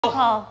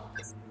Paul.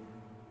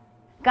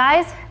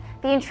 Guys,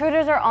 the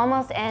intruders are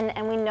almost in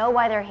and we know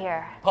why they're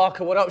here.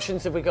 Parker, what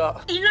options have we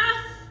got? Enough!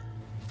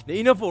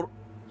 Enough or?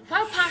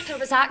 While Parker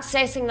was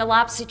accessing the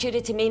lab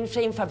security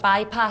mainframe for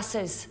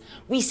bypasses,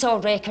 we saw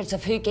records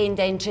of who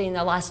gained entry in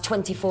the last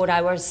 24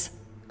 hours.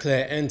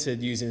 Claire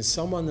entered using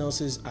someone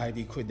else's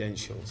ID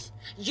credentials.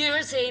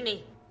 Yours,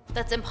 Amy.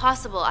 That's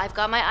impossible. I've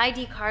got my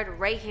ID card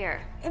right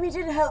here. Amy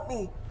didn't help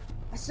me.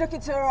 I snuck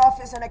into her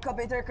office and I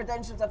copied her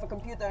credentials off a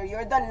computer.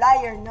 You're the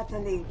liar,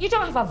 Natalie. You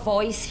don't have a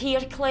voice here,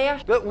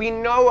 Claire. Look, we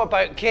know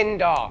about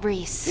Kinder.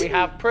 Reese. We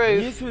have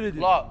proof.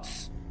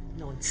 Lots.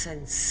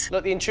 Nonsense.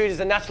 Look, the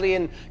intruders are Natalie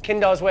and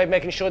Kinder's way of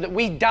making sure that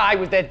we die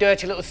with their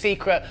dirty little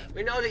secret.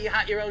 We know that you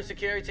hack your own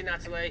security,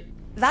 Natalie.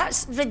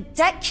 That's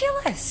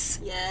ridiculous.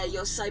 Yeah,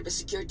 your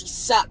cybersecurity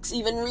sucks.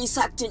 Even Reese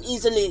hacked it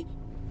easily.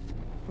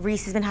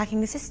 Reese has been hacking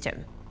the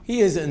system.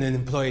 He isn't an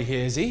employee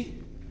here, is he?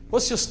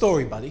 What's your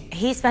story, buddy?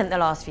 He spent the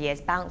last few years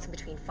bouncing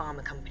between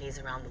pharma companies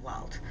around the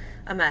world.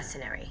 A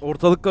mercenary.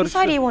 Ortalık Whose karıştı.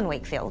 ID you want,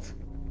 Wakefield?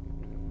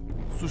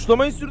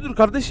 Suçlamayı sürdür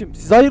kardeşim.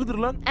 Siz hayırdır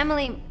lan?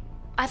 Emily,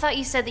 I thought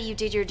you said that you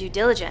did your due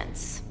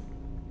diligence.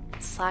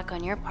 Slack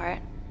on your part.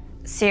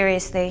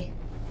 Seriously?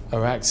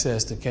 Her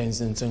access to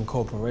Kensington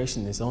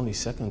Corporation is only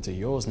second to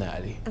yours,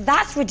 Natalie.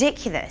 That's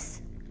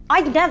ridiculous.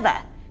 I'd never.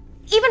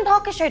 Even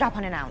Parker showed up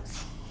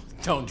unannounced.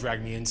 Don't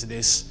drag me into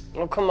this.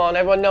 Oh, come on.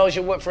 Everyone knows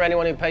you work for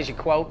anyone who pays your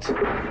quote.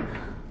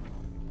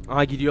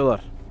 Aha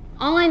gidiyorlar.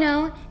 All I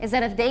know is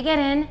that if they get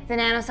in, the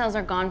nanocells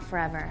are gone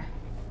forever.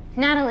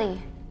 Natalie,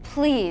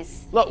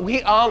 please. Look,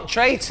 we aren't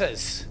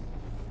traitors.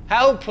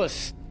 Help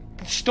us.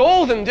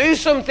 Stall them. Do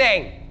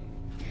something.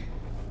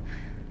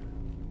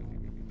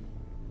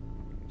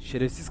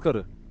 Şerefsiz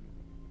karı.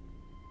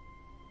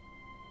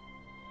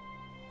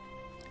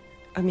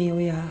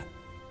 Amelia,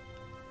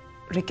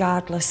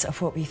 regardless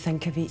of what we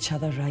think of each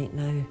other right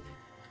now,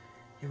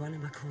 you're one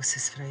of my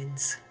closest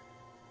friends.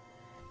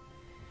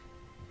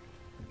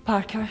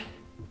 Parker?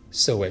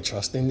 So we're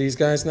trusting these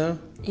guys now?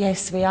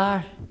 Yes, we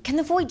are. Can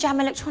the void jam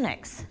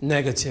electronics?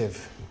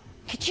 Negative.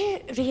 Could you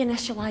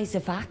reinitialize the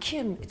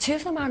vacuum? Two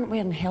of them aren't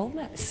wearing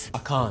helmets. I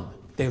can't.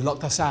 They've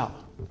locked us out.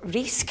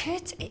 Reese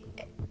could.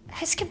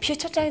 His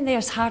computer down there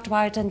is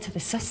hardwired into the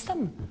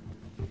system.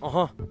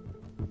 Aha.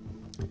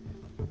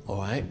 All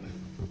right.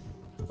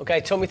 Okay,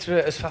 talk me through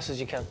it as fast as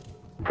you can.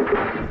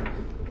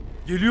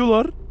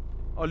 Geliyorlar.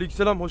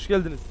 Aleykümselam, hoş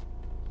geldiniz.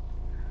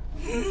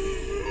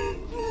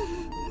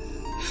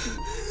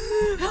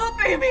 Help,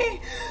 Amy!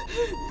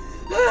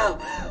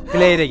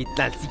 Claire'e git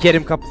lan.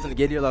 Sikerim kapısını.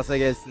 Geliyorlarsa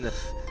gelsinler.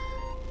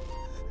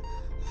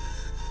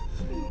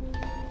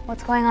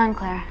 What's going on,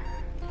 Claire?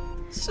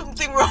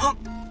 Something wrong.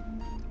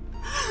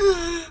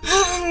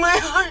 My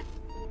heart.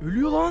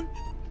 Ölüyor lan.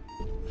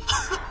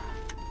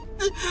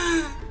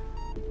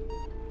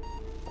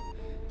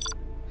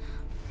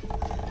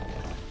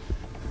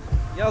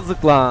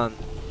 Yazık lan.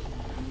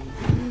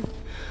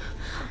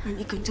 Are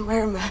you going to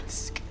wear a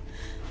mask?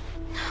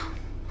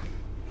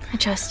 I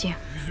trust you.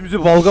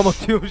 Yüzümüze balgam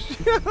atıyormuş.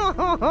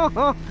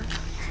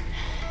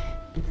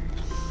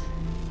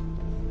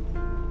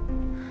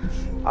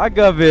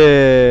 Aga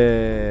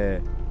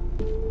be.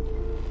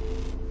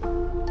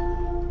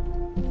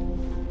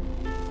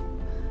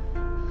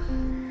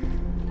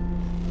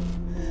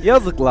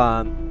 Yazık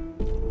lan.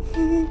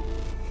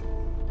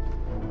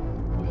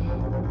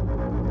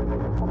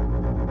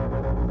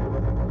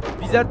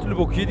 Biz her türlü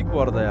bok yedik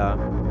bu arada ya.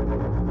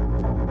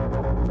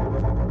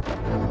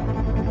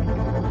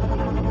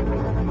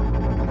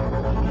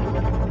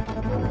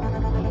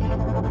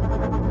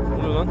 Ne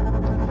oluyor lan?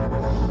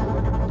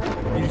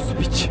 Virüs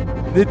piç.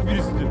 Net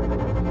virüstü.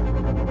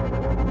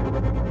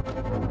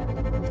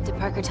 Did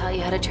Parker tell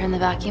you how to turn the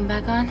vacuum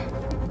back on?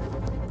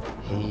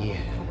 He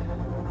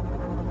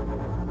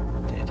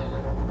did.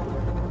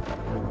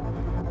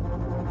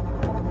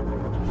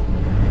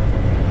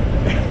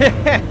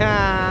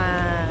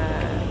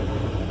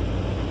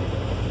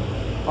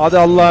 Hadi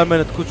Allah'a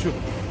emanet koçum.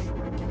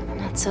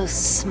 Not so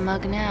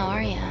smug now,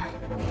 are you?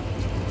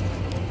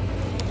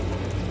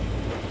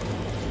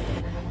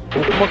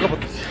 Okuma kapat.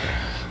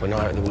 We're not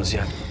out of the woods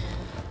yet.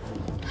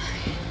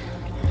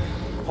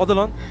 Hadi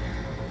lan.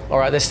 All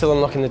right, they're still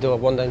unlocking the door.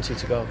 One down, two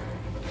to go.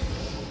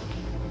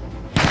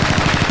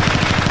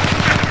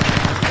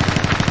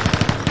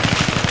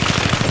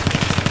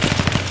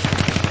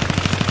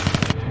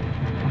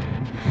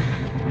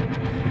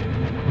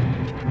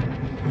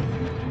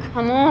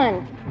 Come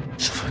on.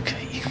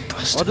 Suffocate, you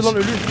bastards. Hadi lan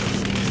ölü.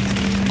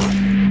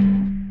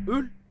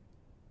 Öl.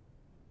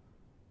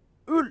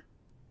 Öl.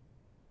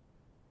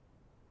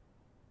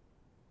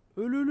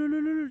 Öl öl öl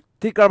öl öl.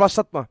 Tekrar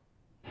başlatma.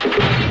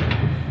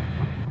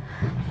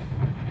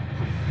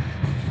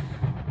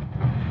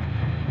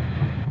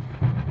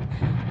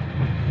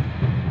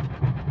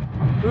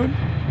 Öl.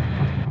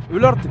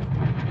 Öl artık.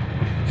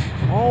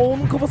 Aa,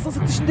 onun kafasına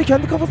sıktı, şimdi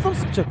kendi kafasına mı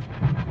sıkacak?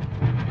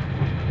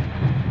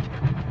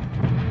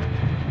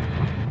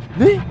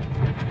 Ne?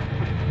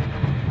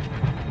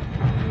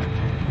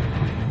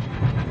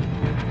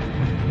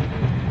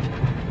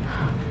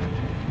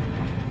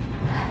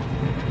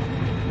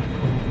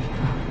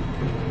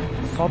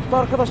 Sattı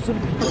arkadaşlar.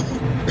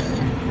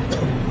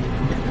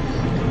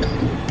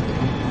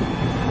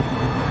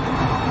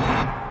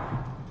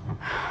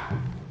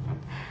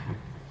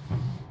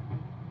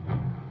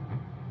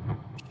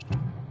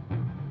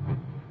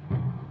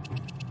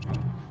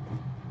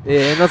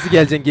 Nasıl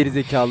geleceksin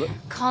gerizekalı?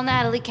 Call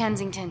Natalie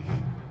Kensington.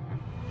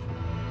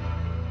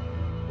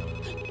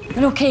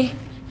 They're okay.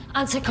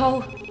 Answer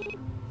call.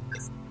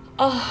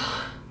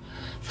 Oh,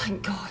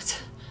 thank God.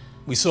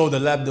 We saw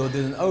the lab door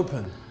didn't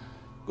open.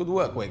 Good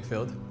work,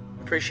 Wakefield.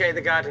 Appreciate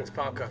the guidance,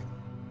 Parker.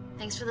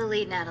 Thanks for the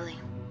lead, Natalie.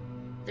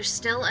 There's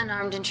still an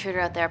armed intruder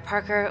out there.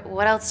 Parker,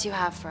 what else do you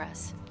have for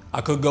us?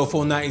 I could go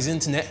full 90s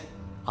internet,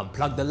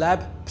 unplug the lab,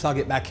 plug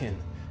it back in.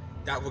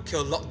 That would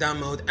kill lockdown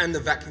mode and the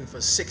vacuum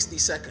for 60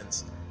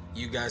 seconds.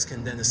 You guys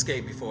can then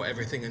escape before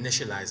everything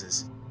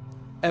initializes.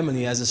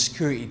 Emily has a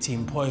security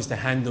team poised to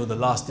handle the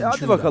last intruder.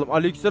 Hadi bakalım.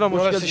 Aleykümselam, hoş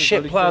Well, geldin. that's a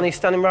shit plan. He's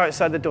standing right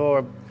outside the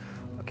door.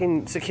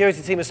 Fucking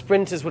security team of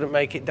sprinters wouldn't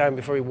make it down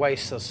before he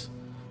wastes us.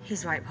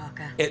 He's right,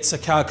 Parker. It's a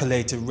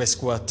calculated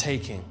risk worth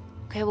taking.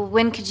 Okay, well,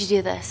 when could you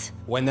do this?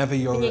 Whenever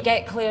you're When you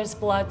get Claire's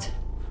blood.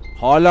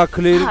 Hala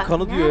Claire'in Fuck,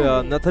 kanı diyor ya.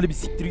 Natalie. Natalie bir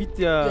siktir git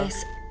ya. Yes,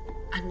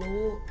 I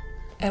know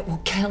it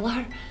will kill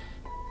her,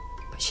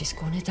 but she's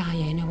gonna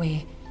die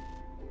anyway.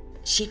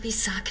 She'd be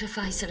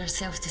sacrificing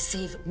herself to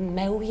save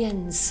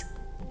millions.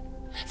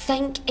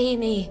 Think,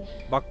 Amy.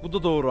 Bak bu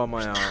da doğru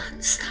ama ya.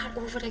 Can't start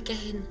over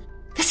again.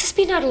 This has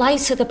been our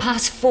lives for the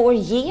past 4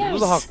 years.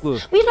 Bu da haklı.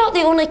 We're not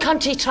the only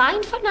country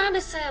trying for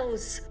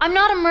nanocells. I'm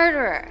not a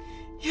murderer.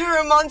 You're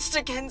a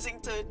monster,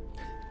 Kensington.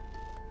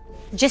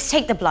 Just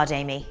take the blood,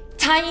 Amy.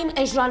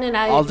 Time is running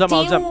out. Alacağım Deal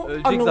alacağım. or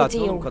Ölecek no zaten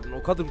deal? oğlum kadın.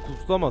 O kadın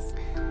kurtulamaz.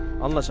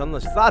 Anlaş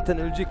anlaş. Zaten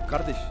ölecek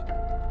kardeş.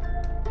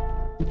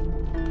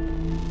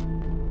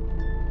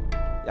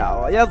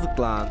 Ya yazık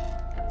lan.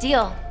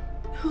 Deal.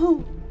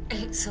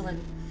 Excellent.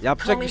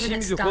 Yapacak Tell bir me when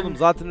şeyimiz it's yok done. oğlum.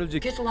 Zaten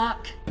ölecek. Good luck.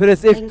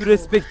 Press F to Bingo.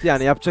 respect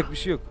yani. Yapacak bir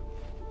şey yok.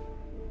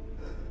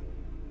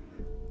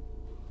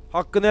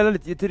 Hakkını helal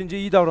et. Yeterince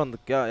iyi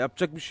davrandık ya.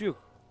 Yapacak bir şey yok.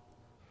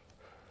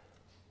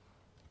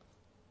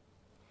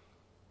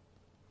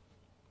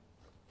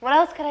 What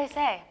else could I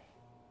say?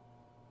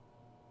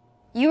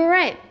 You were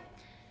right.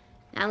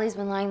 Natalie's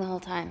been lying the whole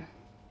time.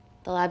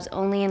 The lab's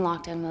only in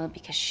lockdown mode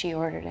because she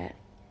ordered it.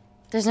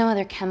 There's no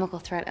other chemical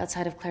threat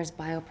outside of Claire's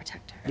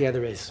bioprotector. Yeah,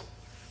 there is.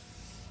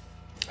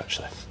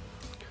 Actually.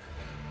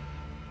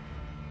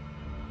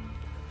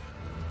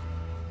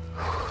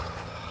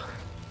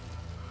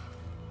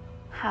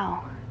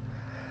 How?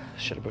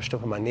 Should have brushed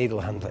up on my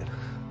needle handling.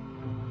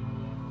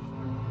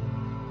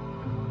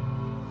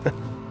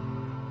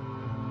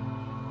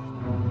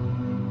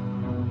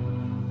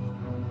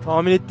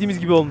 Tahmin ettiğimiz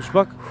gibi olmuş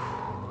bak.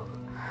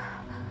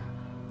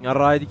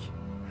 Yarraydık.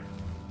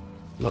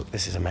 Look,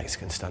 this is a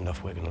Mexican standoff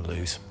we're going to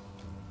lose.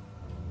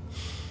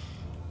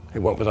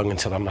 It won't be long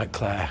until I'm like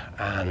Claire,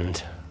 and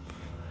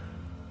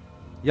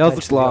Yazık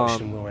eventually the lan.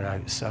 ocean will run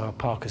out. So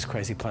Parker's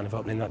crazy plan of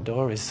opening that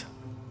door is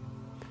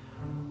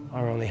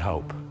our only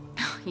hope.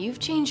 You've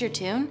changed your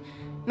tune.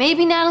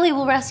 Maybe Natalie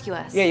will rescue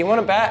us. Yeah, you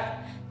want to bet?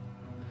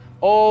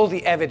 All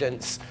the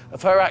evidence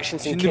of her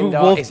actions in Şimdi bu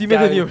Kindar Wolf is Team'e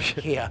down deniyormuş.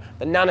 here.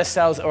 The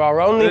nanocells are our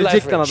only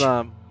Ölecekten leverage.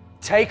 adam.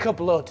 Take her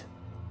blood,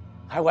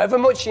 however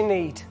much you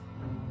need.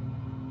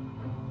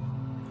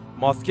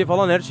 Maske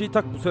falan her şeyi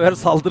tak, bu sefer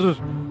saldırır.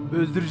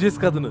 Öldüreceğiz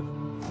kadını.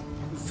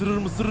 Isırır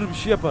mısırır bir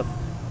şey yapar.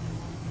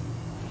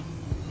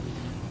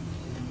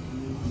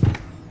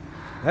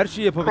 Her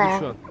şeyi yapabilir Claire,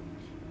 şu an.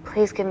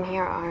 please give me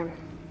your arm.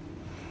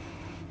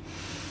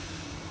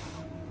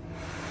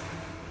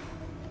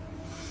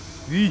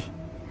 Üy.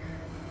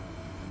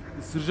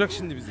 Isıracak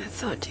şimdi bizi. I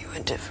thought you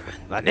were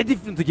different. Lan ne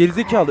different'ı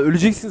gerizekalı,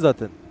 öleceksin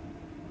zaten.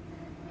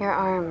 Your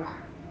arm.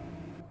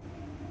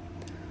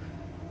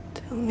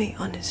 Tell me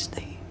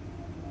honestly.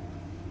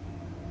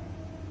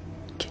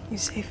 Can you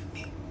save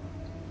me?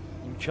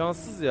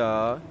 İmkansız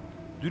ya.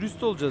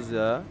 Dürüst olacağız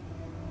ya.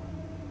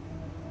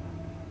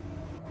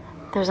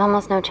 There's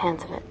almost no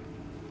chance of it.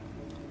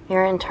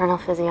 Your internal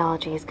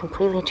physiology is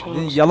completely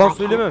changed. Yalan I can't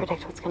söyleme.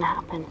 predict what's gonna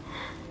happen.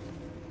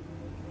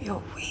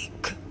 You're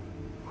weak.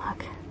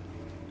 Look,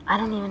 I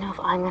don't even know if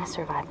I'm gonna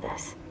survive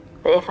this.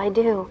 But if I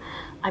do,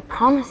 I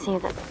promise you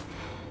that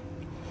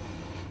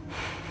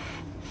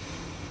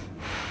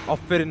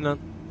Aferin lan.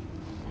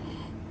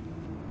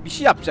 Bir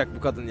şey yapacak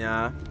bu kadın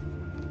ya.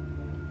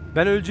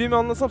 Ben öleceğimi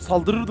anlasam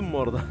saldırırdım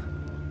bu arada.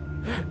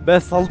 Ben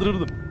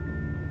saldırırdım.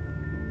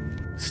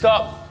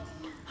 Stop.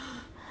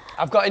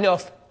 I've got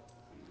enough.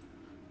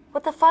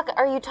 what the fuck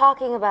are you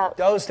talking about?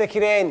 Don't stick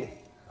it in.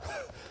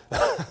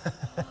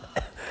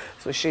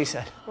 That's what she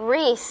said.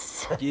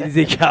 Reese.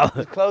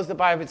 Gerizekalı. Close the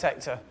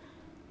bioprotector.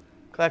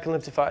 Claire can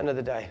live to fight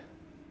another day.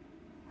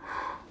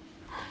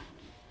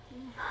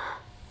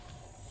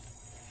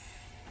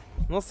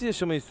 Nasıl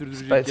yaşamayı By the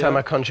sürdürecek time I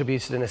ya?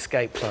 contributed an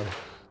escape plan.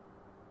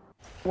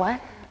 What?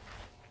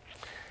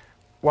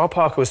 While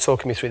Parker was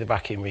talking me through the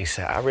vacuum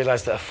reset, I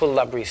realised that a full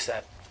lab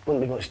reset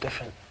wouldn't be much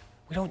different.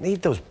 We don't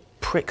need those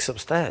pricks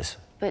upstairs.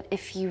 But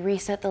if you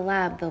reset the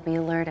lab, they'll be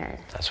alerted.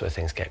 That's where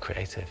things get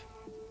creative.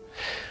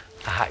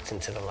 I hacked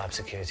into the lab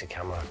security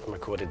camera and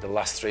recorded the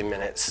last 3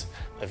 minutes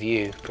of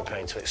you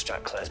preparing to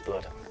extract Claire's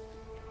blood.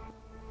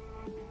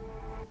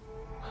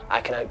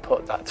 I can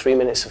output that 3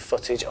 minutes of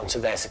footage onto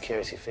their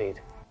security feed.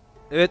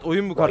 Evet,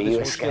 oyun bu While you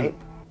kardeşim. escape,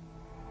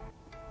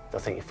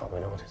 they'll think you're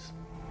following orders.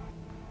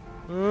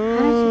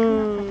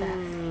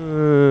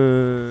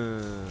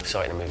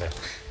 Sorry to move it.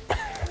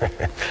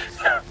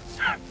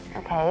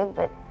 Okay,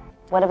 but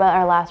what about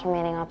our last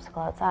remaining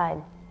obstacle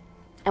outside?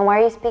 And why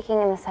are you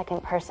speaking in the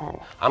second person?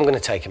 I'm going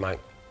to take him out.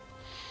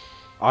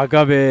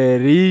 Aga be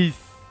reis.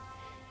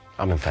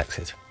 I'm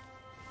infected.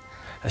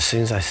 As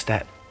soon as I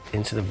step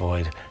into the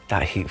void,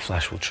 that heat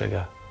flash will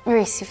trigger.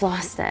 Reese, you've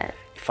lost it.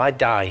 If I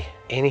die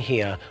in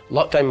here,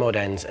 lockdown mode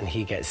ends and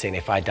he gets in.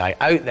 If I die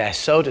out there,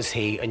 so does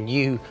he, and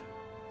you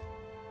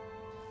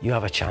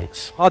have a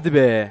chance. Hadi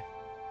be.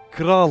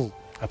 Kral.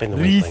 I've been the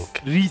weak Reis,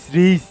 link.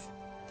 reis.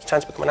 It's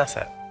time to become an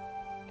asset.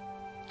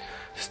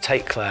 Just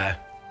take Claire,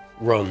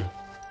 run,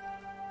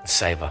 and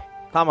save her.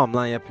 Tamam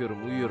lan,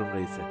 yapıyorum. Uyuyorum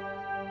reise.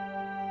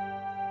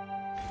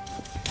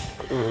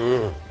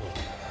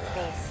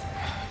 Reese.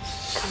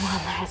 Come on,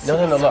 there's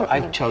No, look,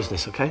 I chose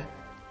this, okay? And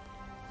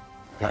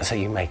that's how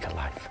you make a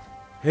life.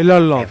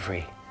 Helal lan.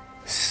 Every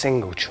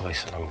single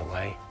choice along the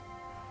way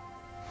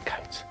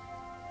counts.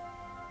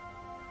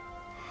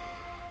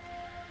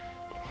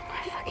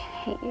 I fucking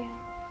hate you.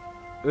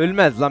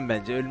 Ölmez lan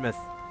bence, ölmez.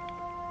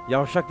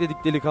 Yavşak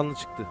dedik delikanlı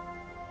çıktı.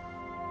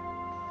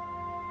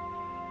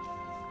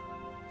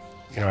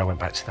 You know, I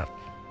went back to that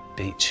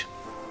beach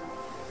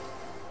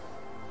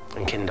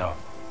in Kindle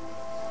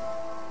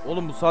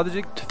Oğlum bu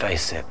sadece to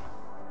face it.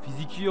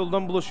 fiziki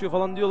yoldan bulaşıyor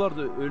falan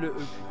diyorlardı. Öyle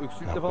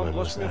öksürükle Yok, falan öyle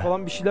bulaşmıyor olmaz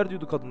falan bir şeyler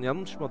diyordu kadın.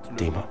 Yanlış mı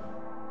hatırlıyorum? Dima.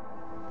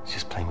 She's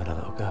just playing with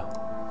a little girl.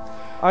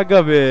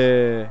 Aga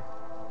be.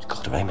 She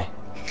called her Amy.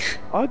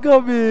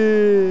 Aga be.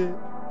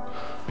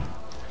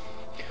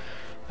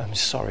 I'm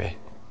sorry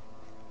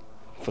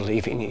for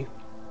leaving you.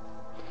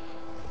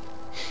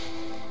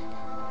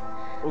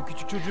 O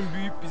küçük çocuğun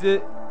büyüyüp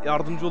bize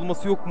yardımcı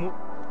olması yok mu?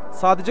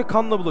 Sadece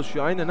kanla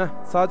bulaşıyor, aynen ha.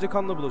 Sadece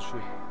kanla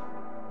bulaşıyor.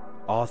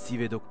 Asi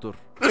ve doktor.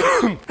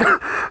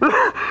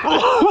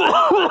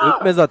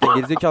 Öpme zaten,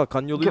 gerizekalı,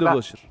 kan yoluyla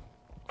bulaşır.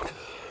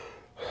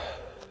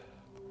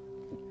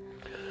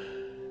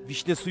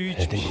 Vişne suyu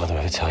içmiş. Didn't mother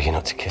ever tell you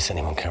not to kiss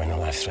anyone carrying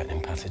a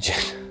life-threatening pathogen?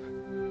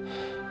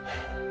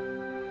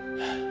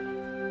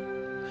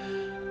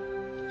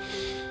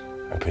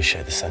 I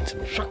appreciate the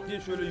sentiment. Şak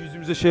diye şöyle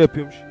yüzümüze şey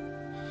yapıyormuş.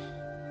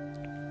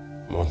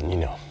 More than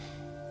you know.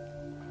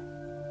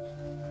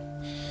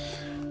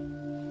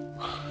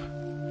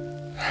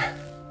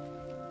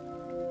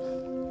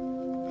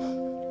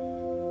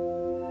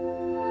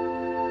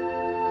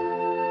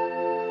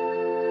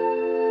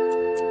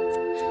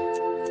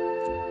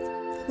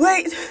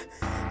 Wait!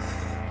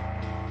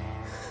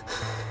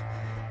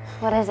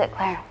 What is it,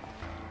 Claire?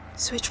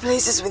 Switch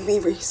places with me,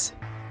 Reese.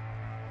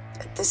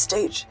 At this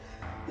stage,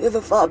 you have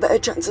a far better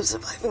chance of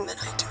surviving than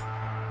I do.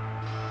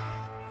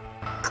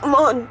 Come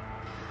on.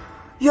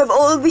 You have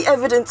all the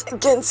evidence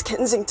against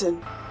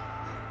Kensington.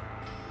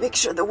 Make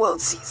sure the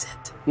world sees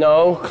it.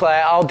 No,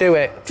 Claire, I'll do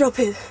it. Drop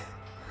it.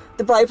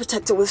 The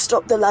bioprotector will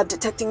stop the lab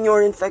detecting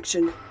your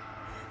infection.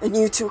 And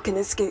you two can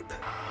escape.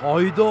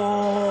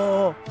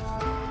 Hayda.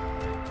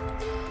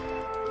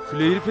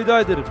 Claire'i feda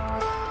ederim.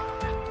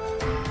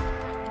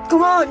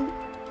 Come on.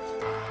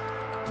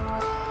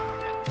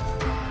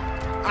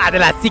 Hadi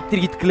lan siktir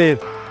git Claire.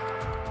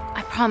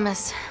 I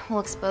promise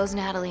we'll expose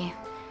Natalie,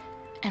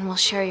 and we'll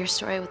share your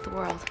story with the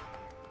world.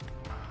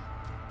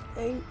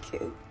 Thank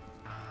you.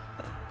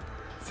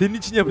 Senin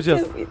için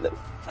yapacağız. Get me the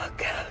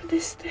fuck out of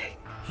this thing.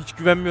 Hiç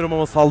güvenmiyorum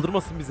ama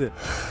saldırmasın bize.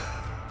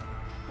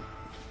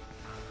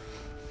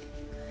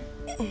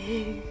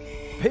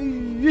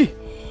 Hey.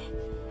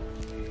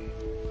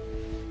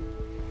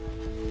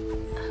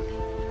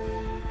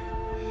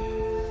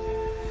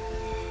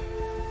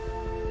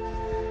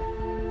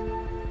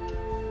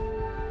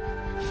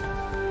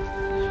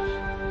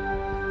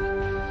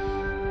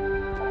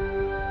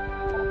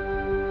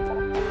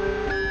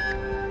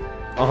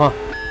 Aha.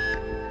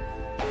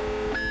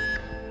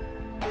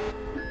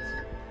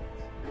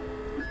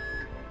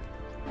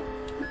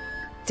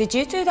 Did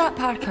you do that,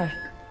 Parker?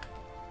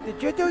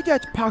 Did you do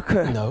that,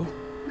 Parker? No.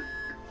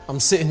 I'm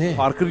sitting here.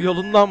 Parker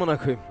yolunda amına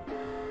koyayım.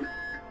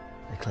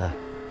 Hey, Claire.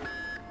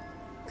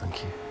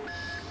 Thank you.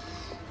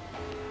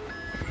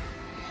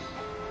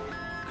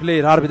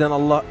 Claire harbiden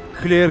Allah.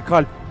 Claire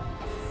kalp.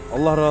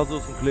 Allah razı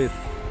olsun Claire.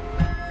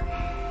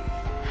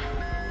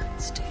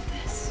 Let's do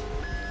this.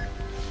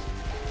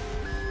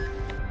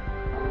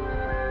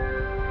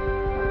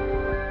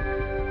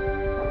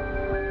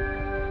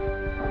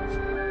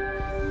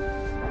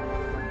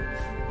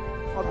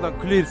 Hadi lan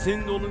Claire,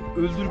 senin de onu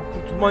öldürüp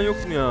kurtulman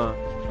yok mu ya?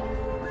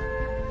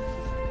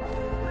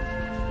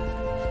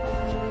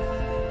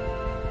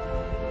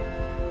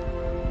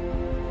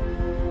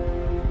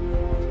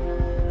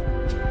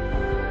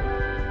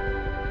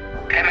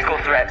 Chemical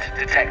threat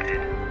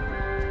detected.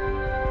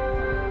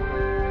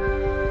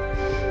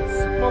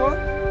 Sıkma lan.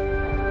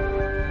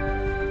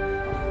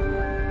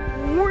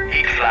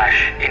 Heat flash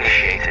crash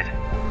initiated.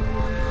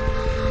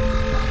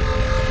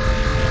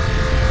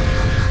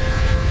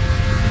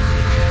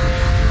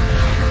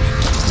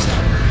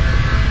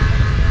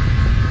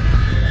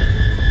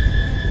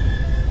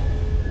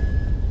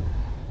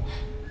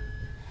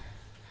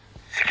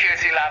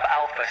 Security Lab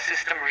Alpha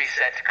system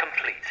reset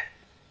complete.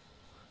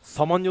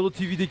 Samanyolu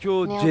TV'deki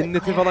o Nailed it,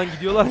 cennete Claire. falan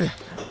gidiyorlar ya.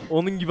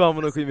 Onun gibi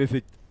amına koyayım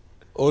efekt.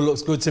 All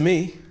looks good to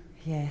me.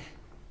 Yeah.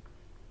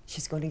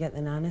 She's going to get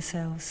the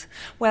nanocells.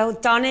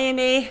 Well done,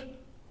 Amy.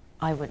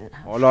 I wouldn't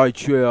have. Hala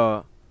içiyor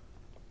ya.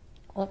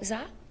 What was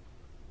that?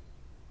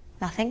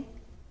 Nothing?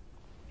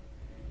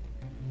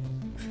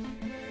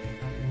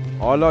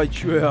 Hala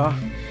içiyor ya.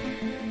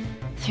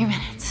 3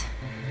 minutes.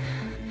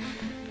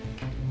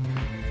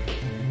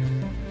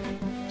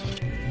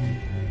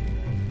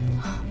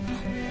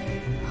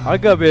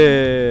 Aga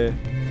be.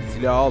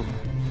 Silah al.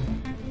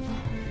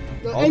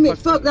 Al Amy, bak.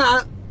 fuck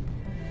that.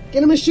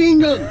 Get a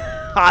machine gun.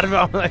 Harbi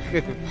amına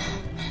koyayım.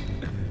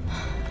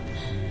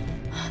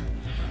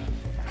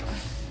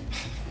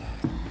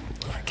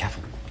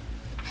 Careful.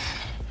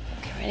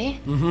 Okay, ready?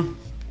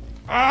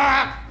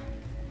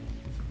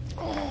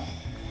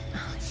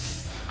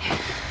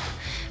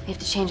 We have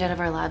to change out of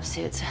our lab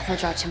suits. They'll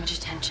draw too much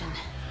attention.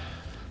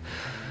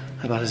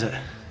 How bad is it?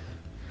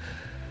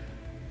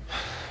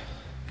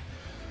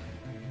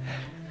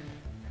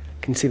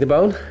 Can you see the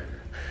bone?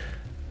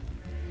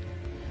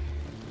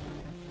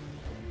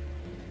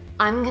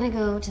 I'm gonna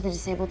go to the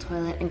disabled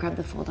toilet and grab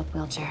the fold-up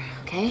wheelchair,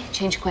 okay?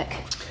 Change quick.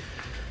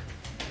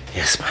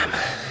 Yes, ma'am.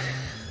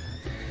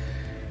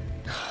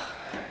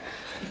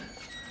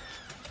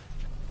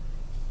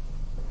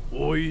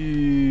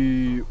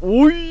 Oy.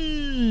 Oy.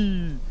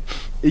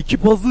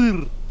 Ekip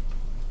hazır.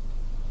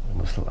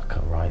 Almost look like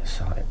a right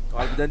side.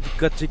 Harbiden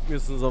dikkat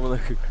çekmiyorsunuz amına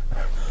koyayım.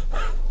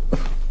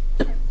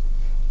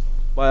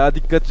 Bayağı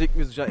dikkat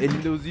çekmiyorsun şu an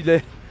elinde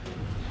uziyle.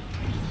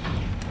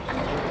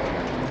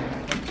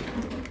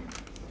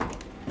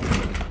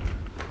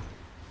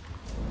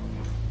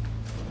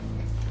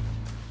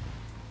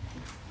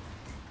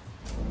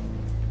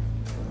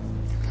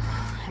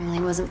 Emily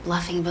wasn't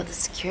bluffing about the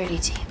security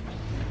team.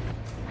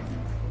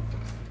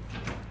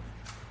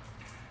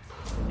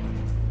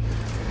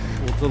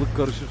 Ortalık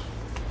karışır.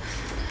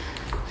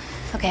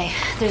 Okay,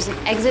 there's an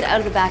exit out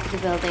of the back of the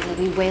building.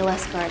 It'll be way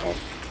less guarded.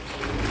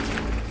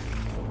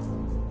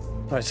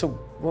 Right, so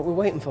what we're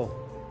waiting for?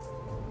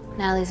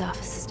 Natalie's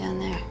office is down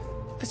there.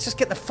 Let's just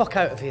get the fuck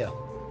out of here.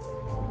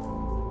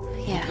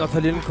 Yeah.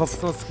 Natalie'nin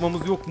kafasına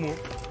sıkmamız yok mu?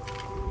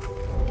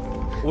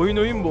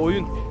 Oyun bu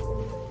oyun.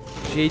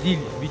 Şey değil,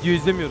 video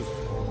izlemiyoruz.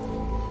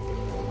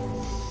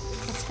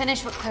 Let's finish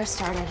what Claire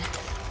started.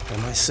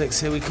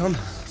 MI6, here we come.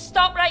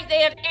 Stop right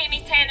there,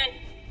 Amy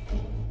Tennant.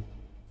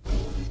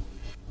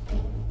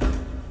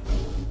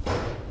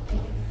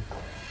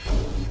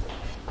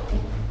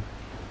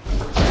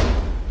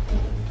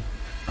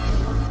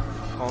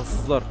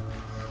 Kansızlar.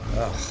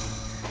 Well,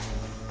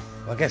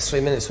 I guess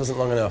 3 minutes wasn't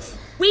long enough.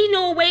 We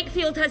know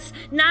Wakefield has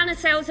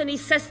nanocells in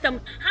his system.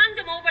 Hand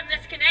them over and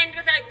this can end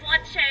without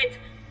bloodshed.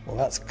 Well,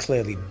 that's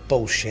clearly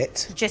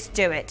bullshit. Just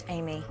do it,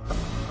 Amy.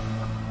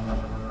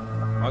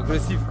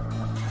 Agresif.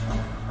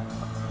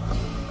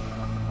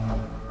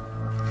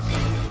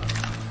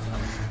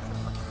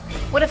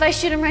 What if I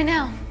shoot him right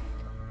now?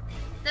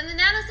 Then the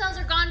nanocells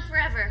are gone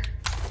forever.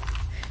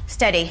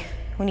 Steady.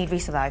 We need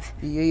Reese alive.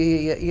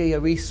 Yeah.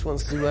 Reese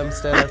wants to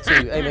stay alive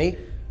too. Amy?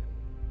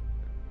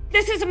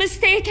 This is a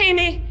mistake,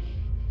 Amy.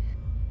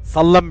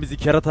 Sallan bizi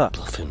kerata.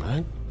 Bluffing,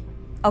 right?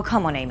 Oh,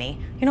 come on, Amy.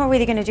 You're not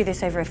really going to do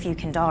this over a few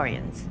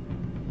Kandarians.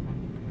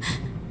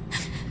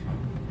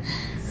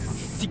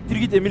 Siktir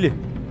git Emily.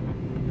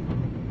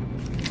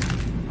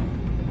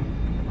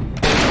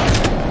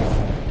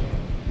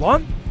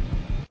 Lan.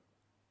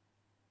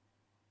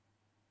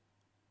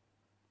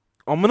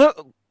 Amına.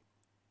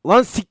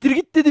 Lan siktir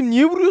git dedim.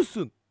 Niye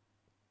vuruyorsun?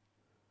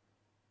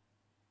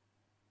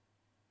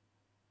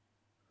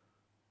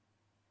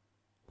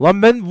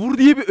 Lan ben vur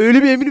diye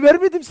öyle bir emir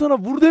vermedim sana.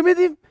 Vur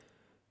demedim.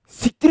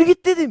 Siktir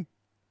git dedim.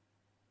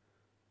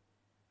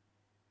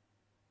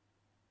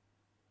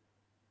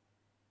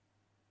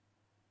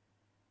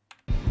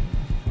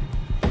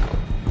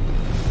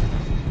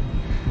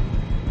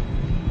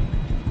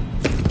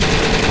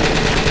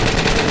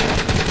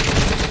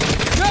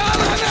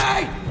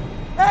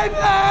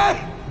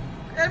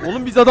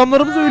 Oğlum biz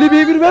adamlarımıza öyle bir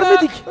emir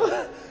vermedik.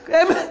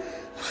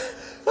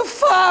 The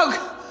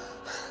fuck?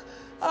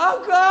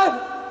 Oh,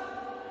 God!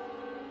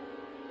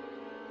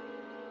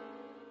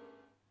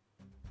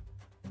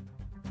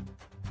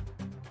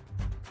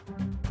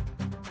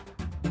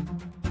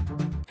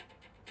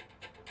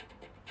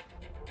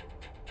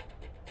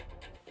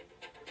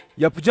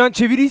 Yapacağın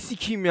çeviriyi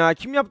sikeyim ya.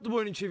 Kim yaptı bu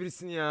oyunun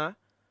çevirisini ya?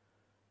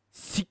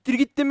 Siktir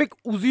git demek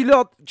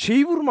Uzi'yle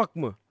şeyi vurmak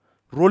mı?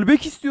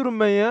 Rollback istiyorum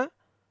ben ya.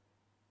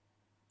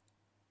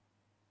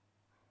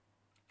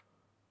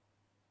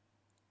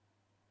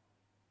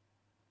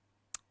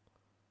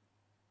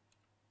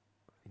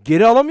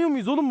 Geri alamıyor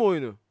muyuz oğlum bu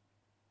oyunu?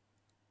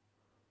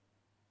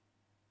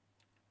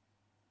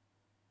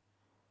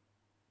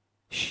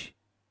 Şşş.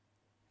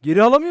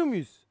 Geri alamıyor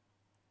muyuz?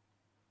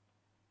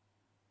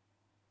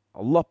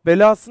 Allah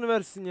belasını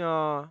versin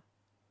ya.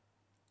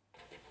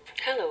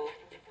 Hello,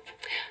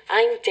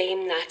 I'm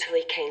Dame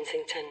Natalie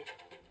Kensington.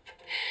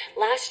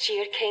 Last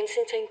year,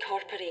 Kensington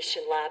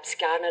Corporation Labs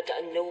garnered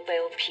a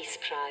Nobel Peace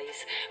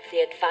Prize for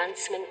the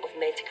advancement of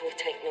medical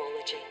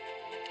technology.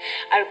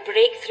 Our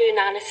breakthrough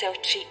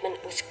nanocell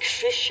treatment was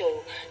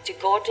crucial to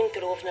Gordon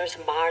Grosvenor's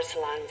Mars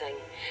landing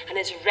and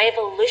has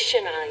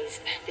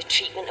revolutionized the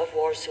treatment of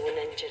war zone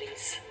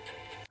injuries.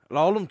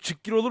 La oğlum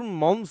çık olur mu?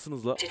 Mal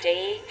mısınız la?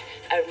 Today,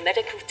 our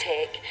medical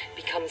tech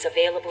becomes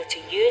available to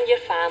you and your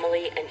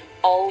family in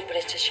all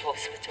British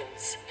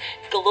hospitals.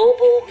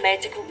 Global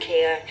medical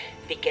care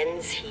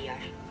begins here.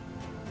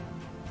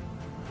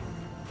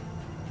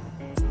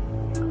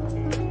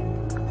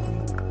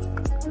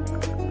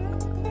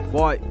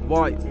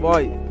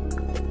 Vay.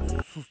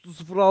 Suslu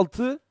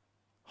 06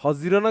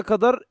 Haziran'a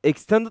kadar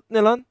extended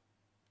ne lan?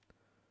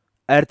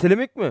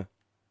 Ertelemek mi?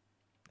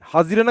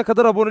 Haziran'a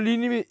kadar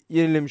aboneliğini mi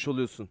yenilemiş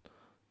oluyorsun?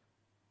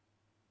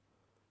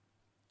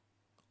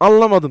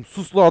 Anlamadım.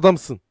 Suslu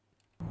adamsın.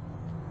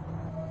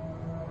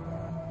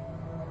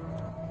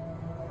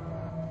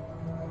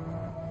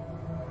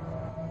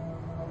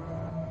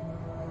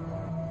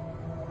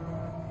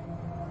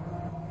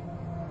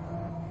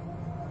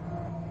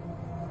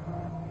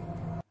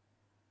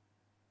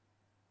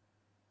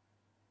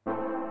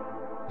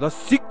 La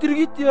siktir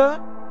git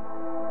ya.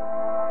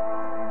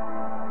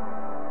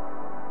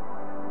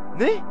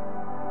 Ne?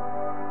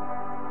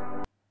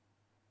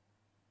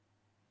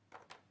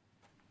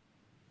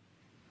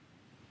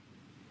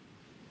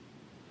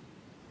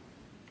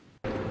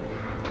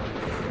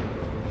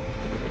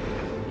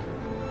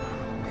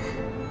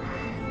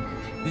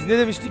 Biz ne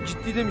demiştik?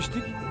 Ciddi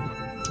demiştik.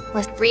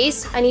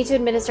 Reese, I need to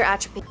administer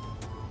atropine.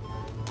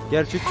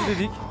 Gerçekçi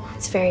dedik.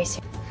 It's very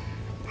serious.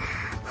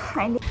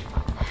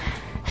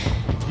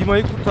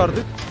 Dima'yı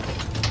kurtardık.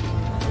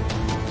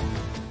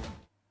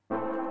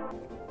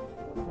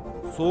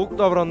 Soğuk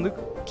davrandık.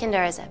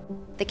 Kinder is it?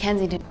 The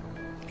Kensington.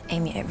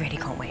 Amy, it really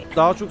can't wait.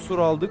 Daha çok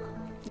soru aldık.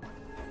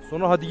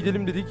 Sonra hadi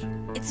gidelim dedik.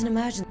 It's an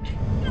emergency.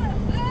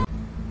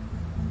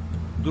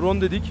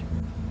 Drone dedik.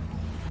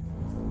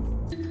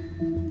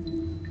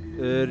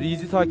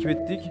 Reese'i takip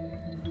ettik.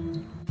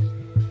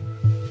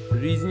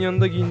 Reese'in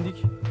yanında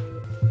giyindik.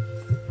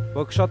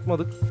 Bakış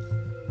atmadık.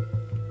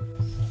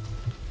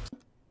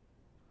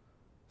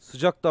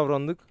 Sıcak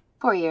davrandık.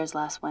 4 years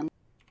last one.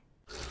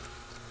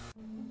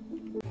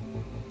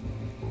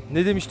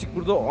 Ne demiştik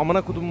burada?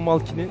 Amına kodumun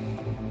malkini.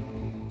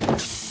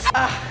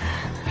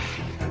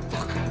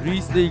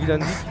 Reese'le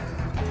ilgilendik.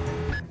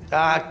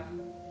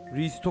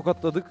 Reese'i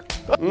tokatladık.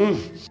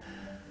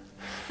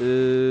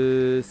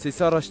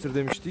 Sesi araştır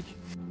demiştik.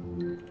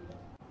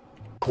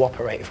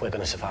 Cooperate if we're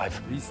gonna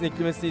survive. Reese'in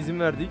eklemesine izin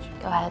verdik.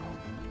 Go ahead.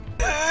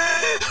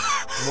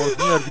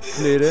 Morfin verdik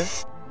Claire'e.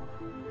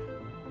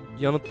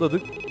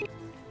 Yanıtladık.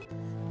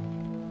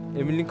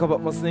 Emily'nin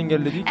kapatmasını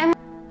engelledik.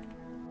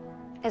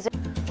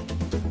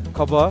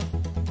 Kaba.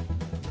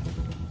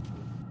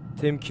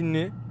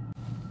 Temkinli.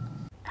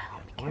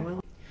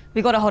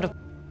 We got a hold of.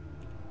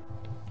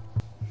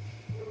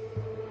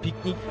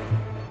 Piknik.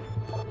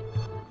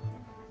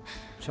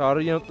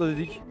 Çağrı yanıtla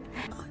dedik.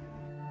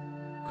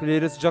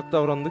 Claire'e sıcak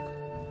davrandık.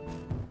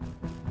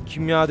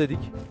 Kimya dedik.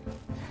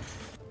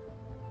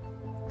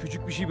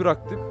 Küçük bir şey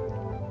bıraktık.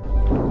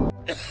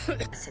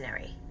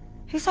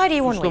 Whose side do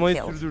you want Suçlamayı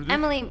Wakefield? sürdürdük.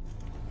 Emily.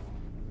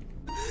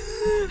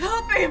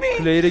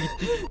 Claire'e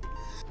gittik.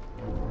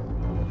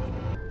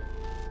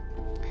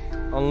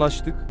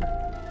 Anlaştık.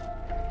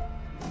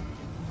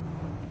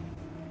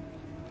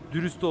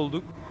 Dürüst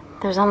olduk.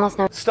 There's almost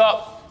no.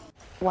 Stop!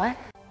 What?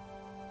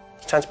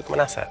 It's time to become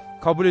an asset.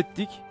 Kabul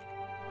ettik.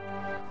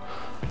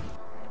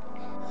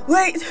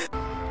 Wait!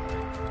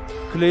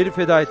 Claire'i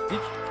feda ettik.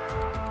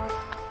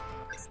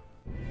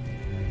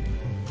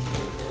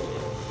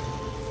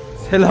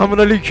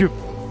 Selamünaleyküm.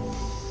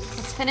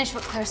 Let's finish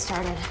what Claire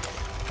started.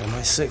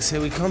 MI6,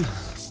 here we come.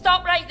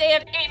 Stop right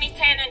there, Amy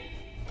Tennant.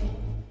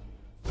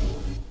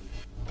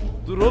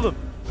 Dur oğlum.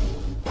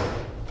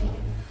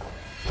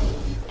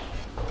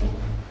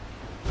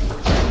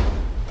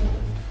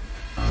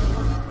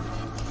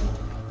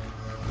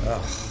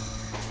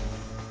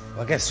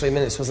 I guess 3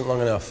 minutes wasn't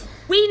long enough.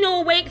 We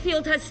know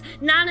Wakefield has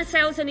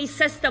nanocells in his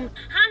system.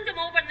 Hand him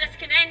over and this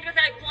can end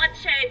without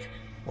bloodshed.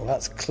 Well,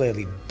 that's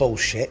clearly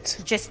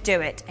bullshit. Just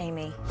do it,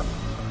 Amy.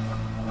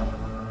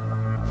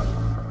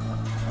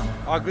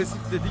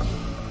 Agresif dedik.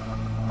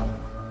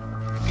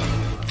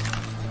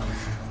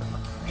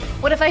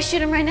 What if I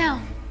shoot him right now?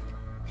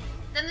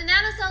 Then the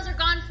nanocells are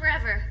gone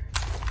forever.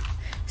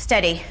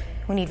 Steady.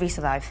 We need Reese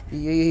alive.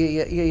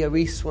 Yeah.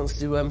 Reese wants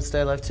to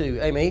stay alive too.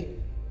 Amy?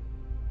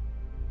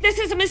 This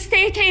is a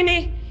mistake,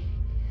 Amy.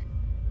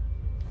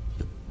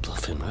 You're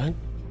bluffing, right?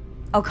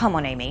 Oh, come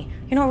on, Amy.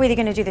 You're not really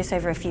going to do this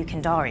over a few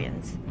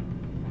Kandarians.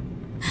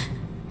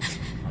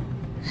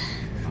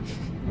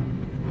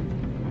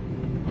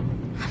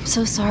 I'm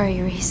so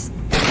sorry, Reese.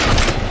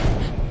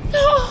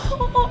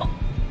 No!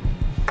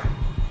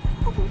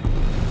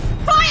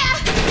 Fire!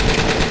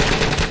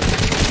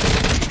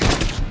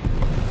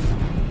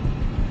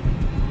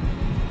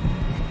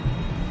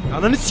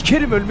 Ananı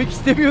sikerim, ölmek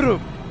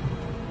istemiyorum.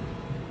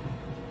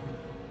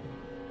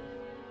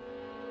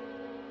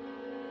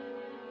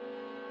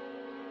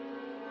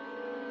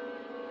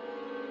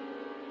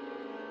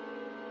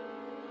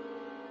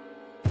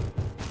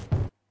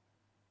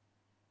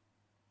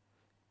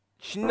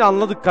 Şimdi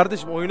anladık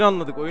kardeşim, oyunu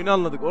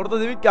anladık.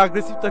 Orada demek ki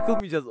agresif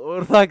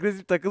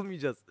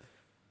takılmayacağız.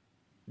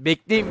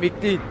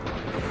 Bekleyin.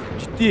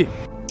 Ciddi.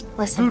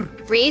 Listen,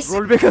 Dur. Reese.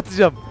 Rollback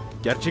atacağım.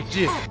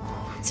 Gerçekçi.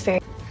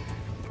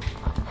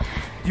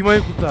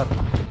 Dima'yı kurtar.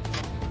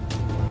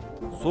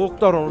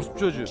 Soğuk davran orospu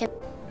çocuğu.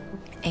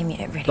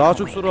 Daha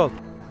çok soru al.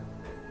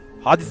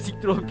 Hadi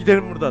siktir olup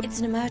gidelim buradan.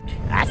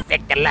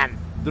 Siktir lan.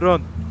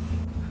 Drone.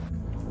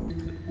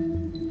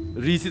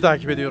 Reese'i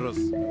takip ediyoruz.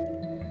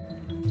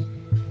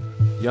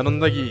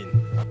 Yanında giyin.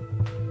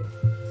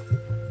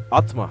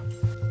 Atma.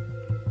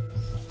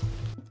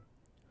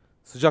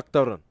 Sıcak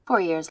davran.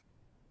 4 years.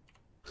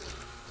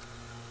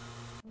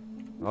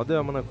 Hadi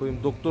amına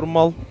koyayım. Doktor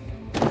mal.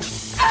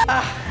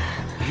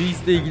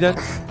 Reese'le ilgilen.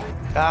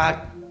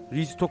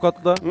 Reese'i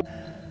tokatla.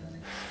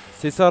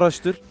 Sesi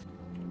araştır.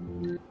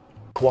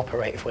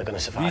 Cooperate if we're gonna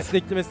survive.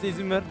 Reese'in eklemesine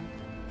izin ver.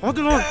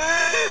 Hadi lan.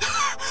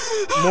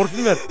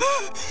 Morfin ver.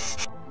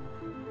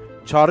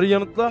 Çağrı'yı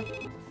yanıtla.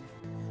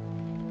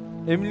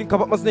 Emily'nin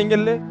kapatmasını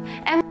engelle.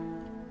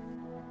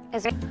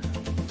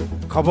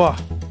 Kaba.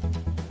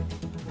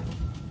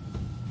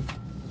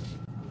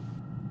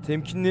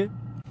 Temkinli.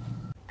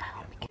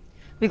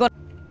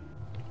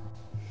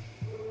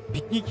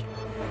 Piknik.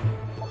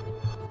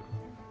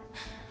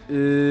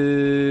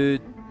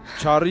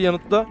 Çağrı'yı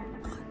yanıtla.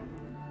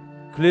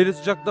 Claire'e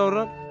sıcak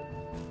davran.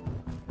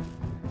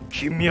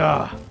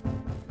 Kimya.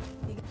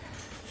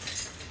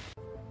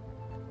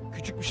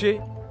 Küçük bir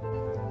şey.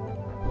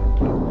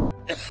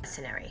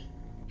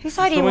 Whose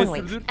side are you on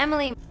with?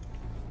 Emily.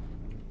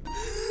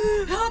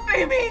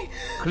 Help me!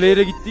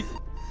 Claire'e gittik.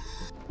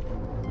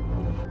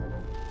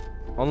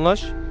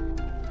 Anlaş.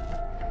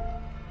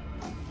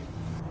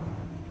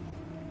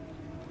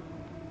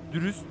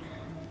 Dürüst.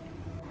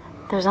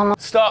 There's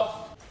almost...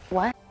 Stop!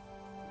 What?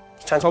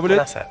 It's time to Kabul et.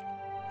 finesse it.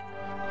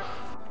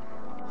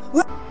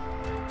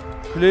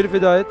 Claire'i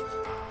feda et.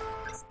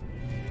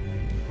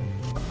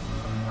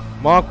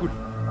 Makul.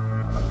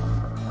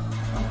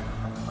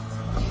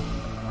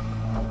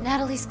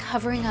 Natalie's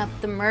covering up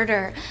the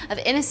murder of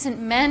innocent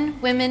men,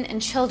 women,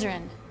 and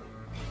children.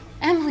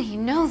 Emily, you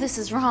know this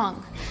is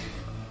wrong.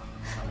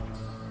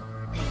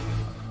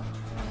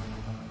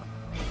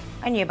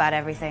 I knew about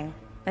everything.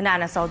 The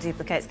nanosol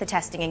duplicates, the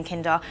testing in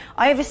Kinder.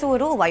 I oversaw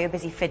it all while you're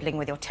busy fiddling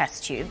with your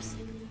test tubes.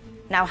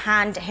 Now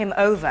hand him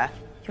over.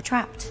 You're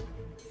trapped.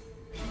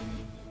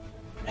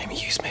 Amy,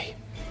 use me.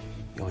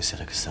 You always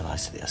said I could sell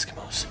ice to the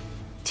Eskimos.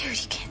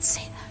 Dude, you can't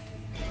say that.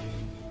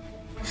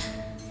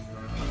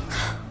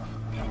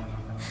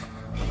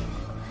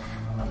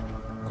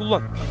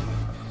 Kullan.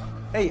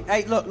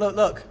 Hey,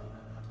 look.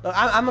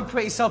 I'm a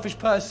pretty selfish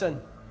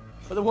person.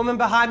 But the woman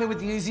behind me with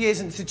the Uzi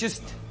isn't, so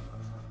just...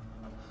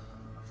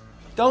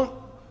 Don't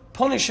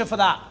punish her for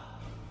that.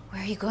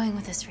 Where are you going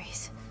with this,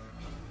 Reese?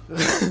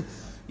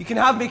 You can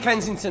have me,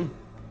 Kensington.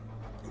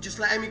 Just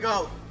let Amy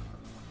go.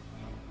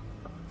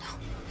 No.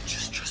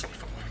 Just trust me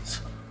for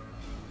once.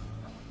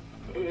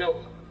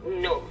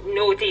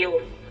 No deal.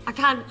 I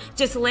can't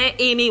just let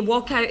Amy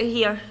walk out of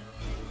here.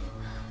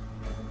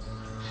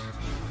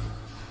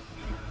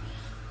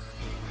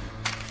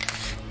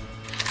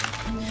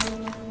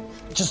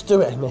 Just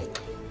do it, Amy.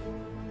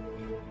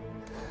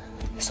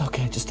 It's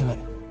okay, just do it.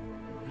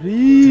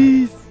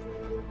 Reis.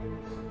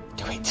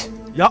 Do it.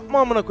 Yapma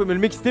amına koyayım,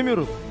 ölmek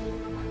istemiyorum.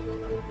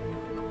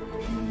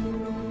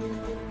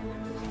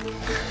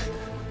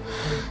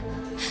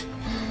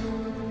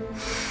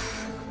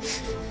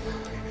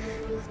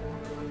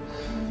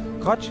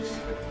 Kaç.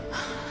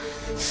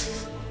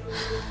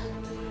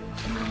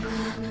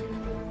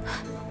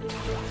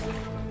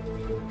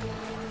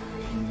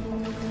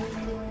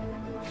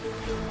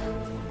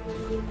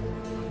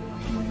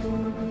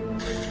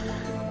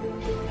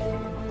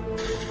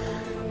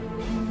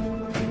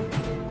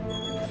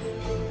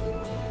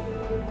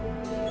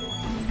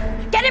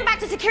 Get him back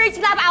to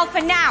Security Lab Alpha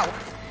now!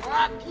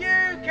 Fuck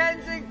you,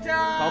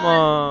 Kensington!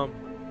 Tamam.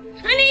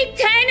 I need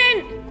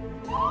tenant!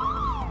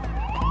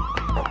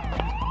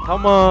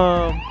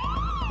 Tamam.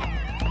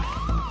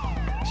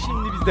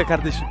 Şimdi bizde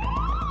kardeşim.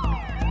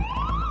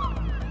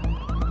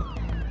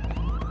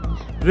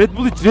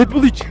 Red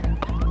Bull iç.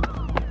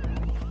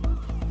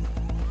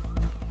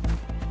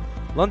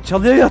 Lan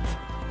çalıya yat.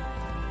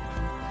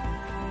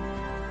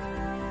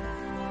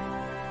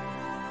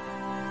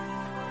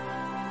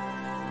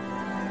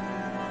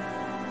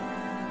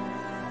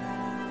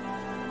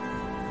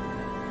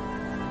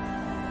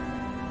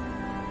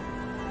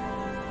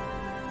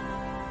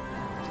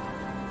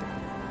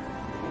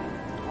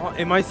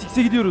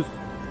 MI6'e gidiyoruz.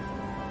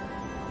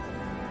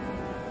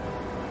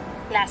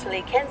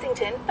 Natalie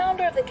Kensington,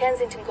 founder of the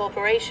Kensington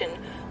Corporation,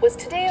 was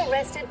today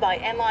arrested by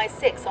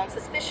MI6 on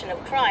suspicion of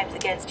crimes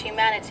against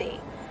humanity.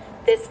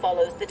 This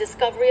follows the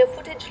discovery of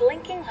footage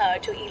linking her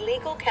to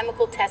illegal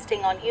chemical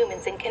testing on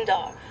humans in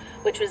Kindar,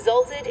 which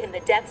resulted in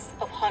the deaths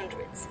of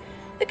hundreds.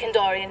 The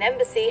Kandarian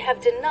embassy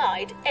have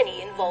denied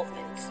any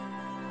involvement.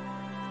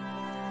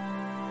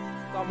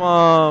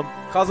 Tamam.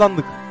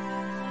 Kazandık.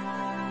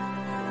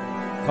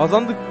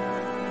 Kazandık.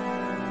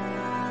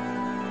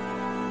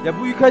 Ya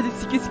bu hikayede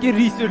sike sike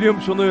Reis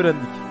ölüyormuş, onu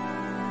öğrendik.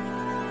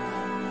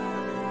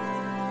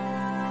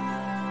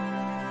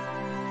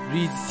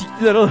 Reis'i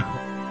siktiler oğlum.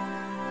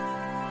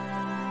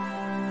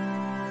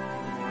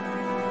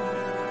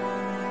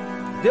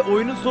 De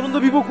oyunun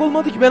sonunda bir bok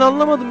olmadı ki, ben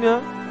anlamadım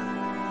ya.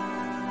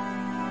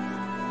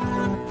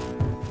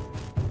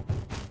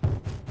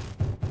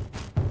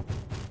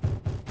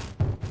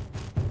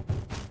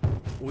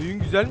 Oyun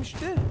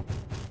güzelmiş de.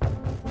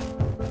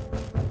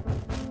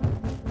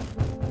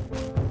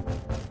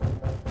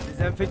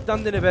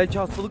 Dezenfektan dene, belki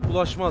hastalık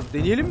bulaşmaz.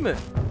 Deneyelim mi?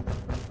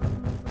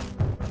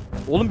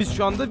 Oğlum biz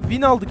şu anda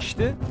win aldık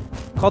işte.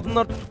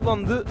 Kadınlar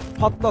tutuklandı,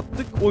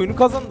 patlattık, oyunu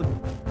kazandık.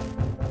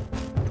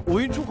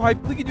 Oyun çok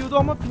hype'lı gidiyordu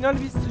ama final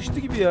bir sıçtı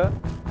gibi ya.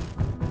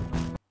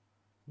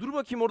 Dur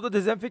bakayım, orada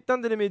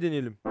dezenfektan denemeyi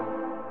deneyelim.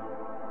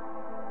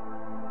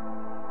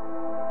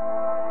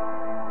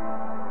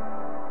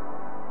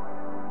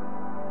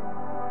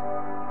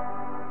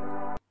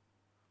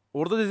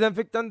 Orada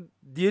dezenfektan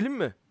diyelim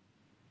mi?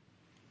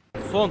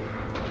 Son.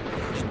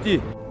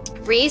 Ciddi.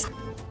 Reese,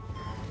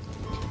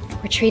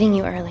 we're treating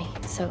you early,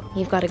 so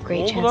you've got a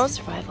great chance of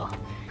survival.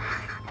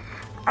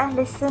 I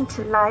listen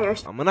to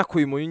liars. Amına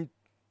koyayım oyun.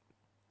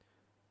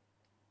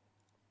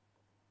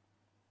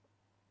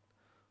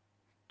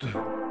 Dur.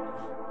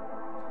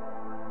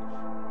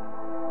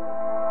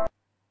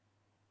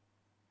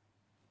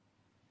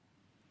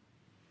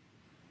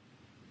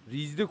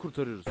 Reese'i de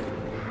kurtarıyoruz.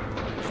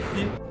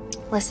 Ciddi.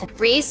 Listen,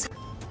 Reese.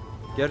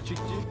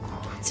 Gerçekçi.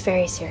 It's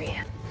very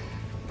serious.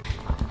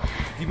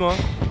 Dima.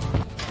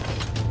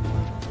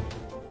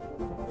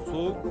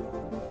 Soğuk.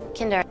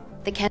 Kinder,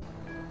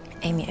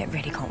 Amy, it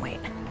really can't wait.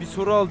 Bir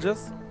soru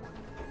alacağız.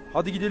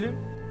 Hadi gidelim.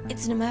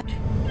 It's an emergency.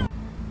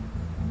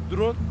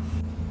 Drone.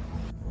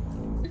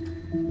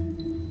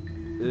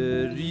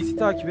 Reese'i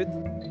takip et.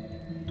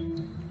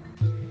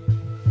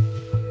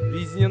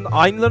 Reese'in yanında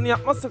aynılarını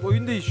yapmazsak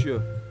oyun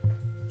değişiyor.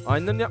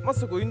 Aynılarını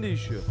yapmazsak oyun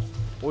değişiyor.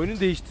 Oyunu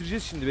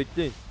değiştireceğiz şimdi,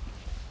 bekleyin.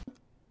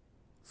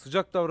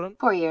 Sıcak davran.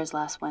 4 years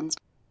last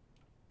Wednesday.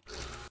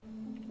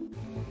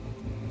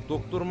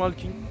 Doktor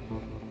Malkin.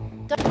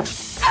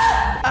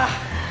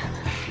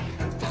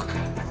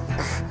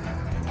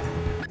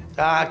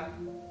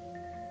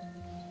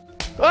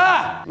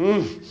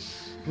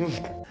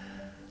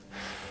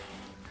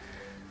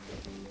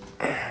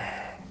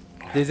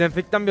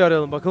 Dezenfektan bir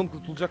arayalım, bakalım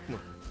kurtulacak mı?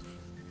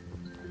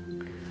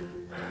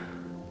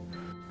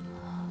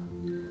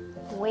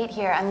 Wait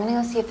here. I'm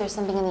gonna go see if there's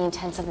something in the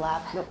intensive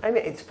lab. No, Amy,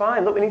 it's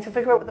fine. Look, we need to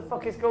figure out what the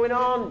fuck is going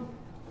on.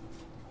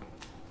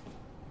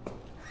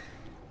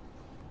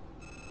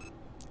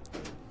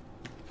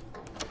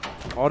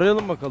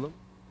 Arayalım bakalım.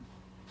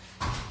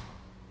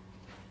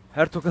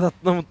 Her tokat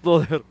attığına mutlu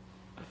oluyorum.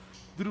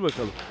 Dur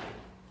bakalım.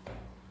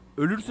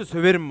 Ölürse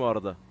söverim bu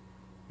arada.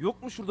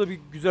 Yok mu şurada bir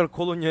güzel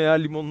kolonya ya,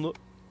 limonlu?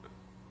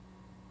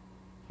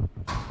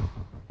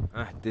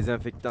 Heh,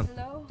 dezenfektan.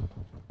 Hello?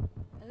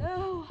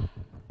 Hello?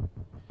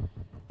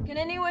 Can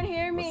anyone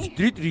hear me?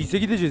 Street Reese'e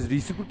gideceğiz.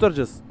 Reese'i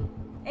kurtaracağız.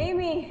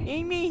 Amy!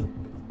 Amy!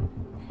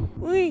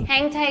 Uy.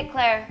 Hang tight,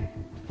 Claire.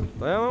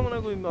 Dayanamam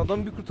amına koyayım.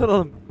 Adamı bir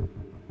kurtaralım.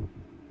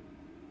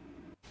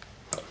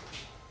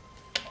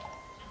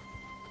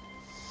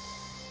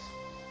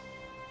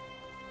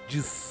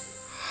 Cız.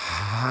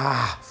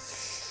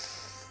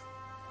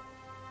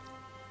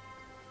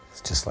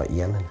 It's just like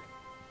Yemen.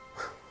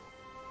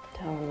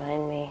 Don't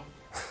remind me.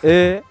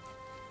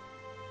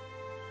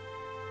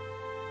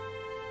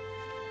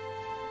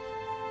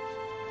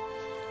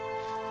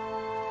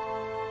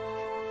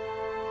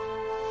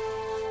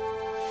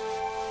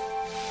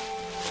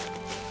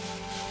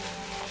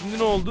 Şimdi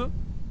ne oldu?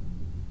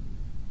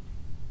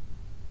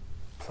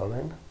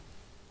 Plumbing?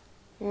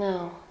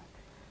 No.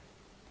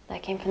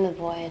 That came from the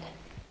void.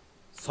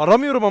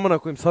 Saramıyorum amına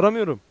koyayım,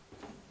 saramıyorum.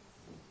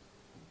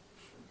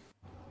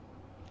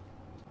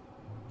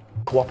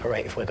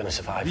 Cooperate if we're gonna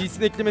survive.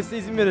 Reese'in eklemesine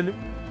izin verelim.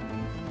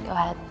 Go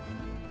ahead.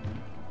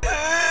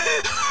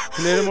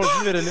 Claire'e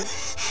morfin verelim.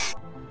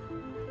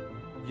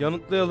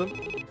 Yanıtlayalım.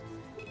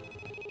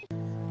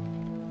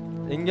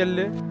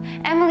 Engelle.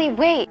 Emily,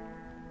 wait.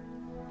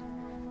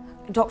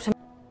 Doctor,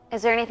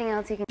 is there anything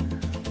else you can...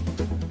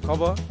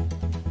 Kaba.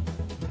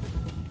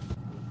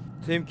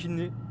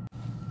 Temkinli.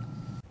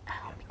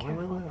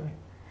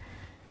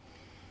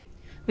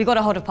 We got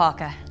a hold of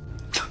Parker.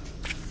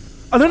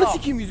 Ananı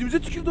sikeyim,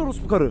 yüzümüze tükürdü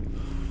orospu karı.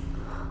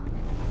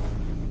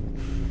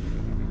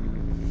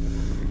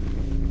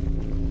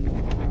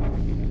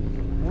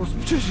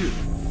 Orospu çocuğu.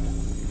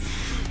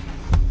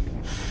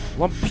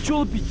 Lan piç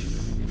oğlu piç.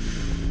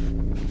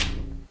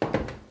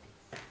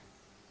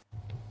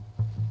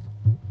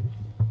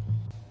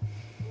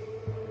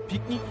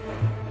 Piknik.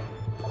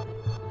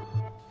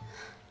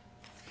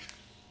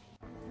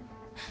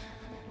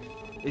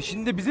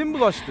 Şimdi de bize mi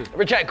bulaştı?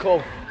 Reject call.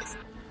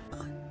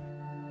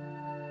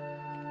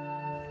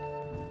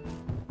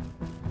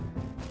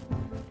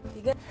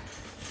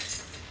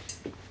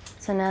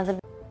 So now the...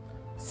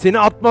 Seni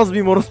atmaz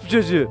mıyım orospu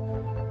çocuğu?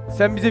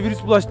 Sen bize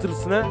virüs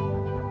bulaştırırsın ha?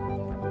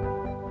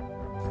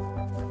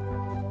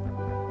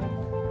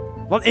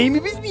 Lan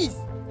Amy biz miyiz?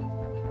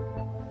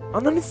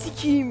 Ananı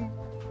sikeyim.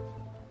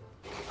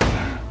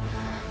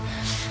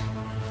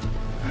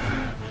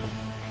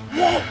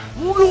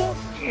 Ne oluyor?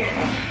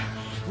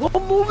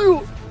 Lan ne oluyor?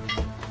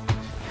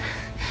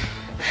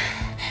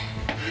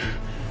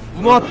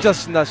 Bunu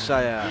atacağız şimdi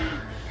aşağıya.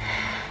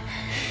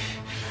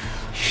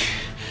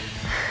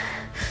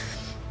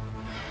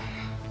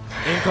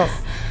 Enkaz.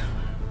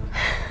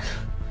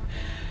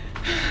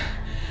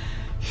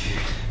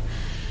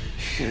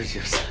 Should've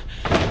just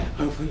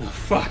opened the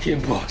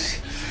fucking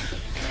box.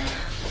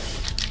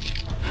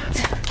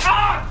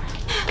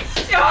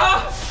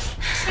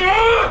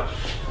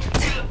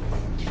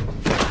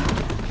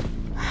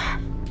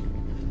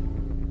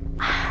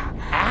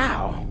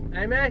 Ow!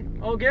 Amy,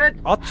 all good?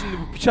 At şimdi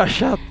bu piçi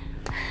aşağı at.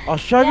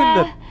 Aşağı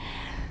gönder.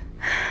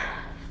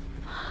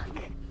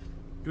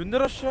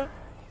 Gönder aşağı.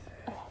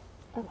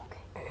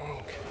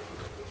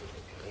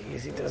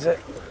 Easy does it.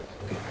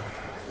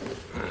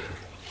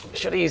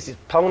 Should have used his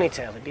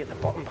ponytail. He'd be at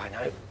the bottom by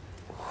now.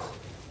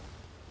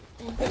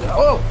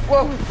 Oh,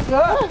 whoa!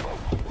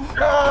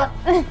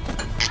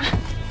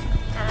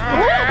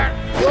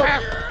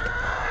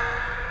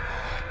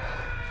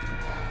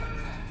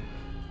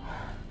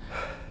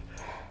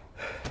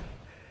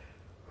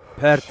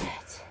 Pert.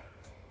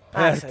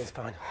 That sounds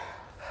fine.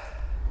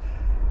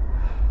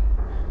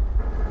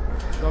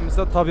 Şu an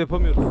mesela tab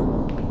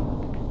yapamıyoruz.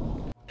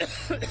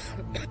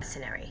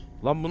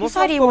 Lan bu nasıl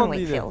hastalandı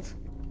yine?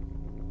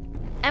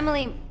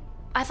 Emily,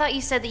 I thought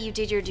you said that you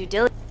did your due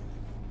diligence.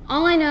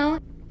 All I know...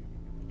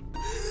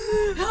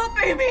 Help,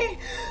 Amy!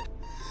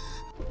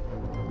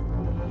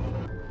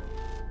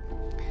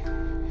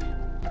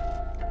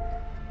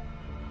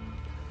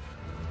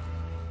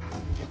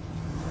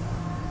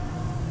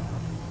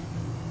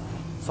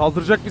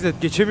 Saldıracak bize.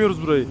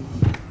 Geçemiyoruz burayı.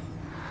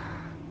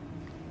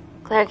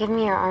 Claire, give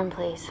me your arm,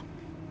 please.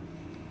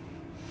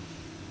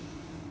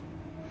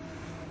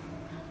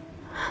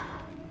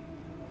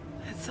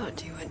 I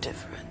thought you were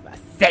different.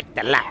 Sick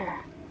the lap.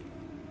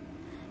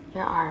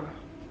 Your arm.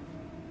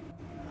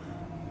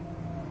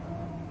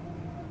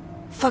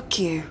 Fuck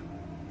you.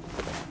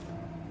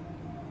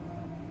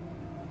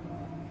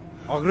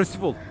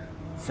 Agresif ol.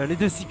 Seni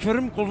de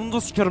sikerim, kolunu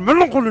da sikerim. Ver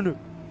lan kolunu.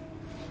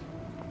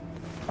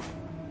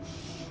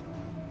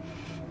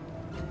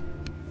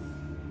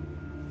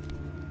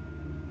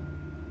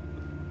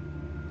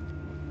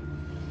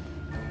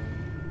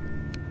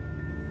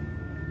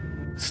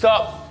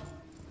 Stop!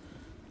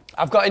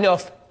 I've got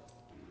enough.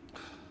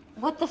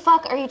 What the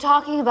fuck are you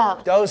talking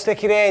about? Don't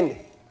stick it in.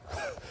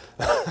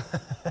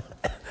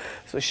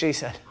 That's what she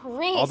said.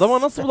 Reese.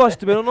 Adama nasıl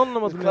bulaştı ben onu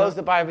anlamadım ya. Close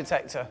the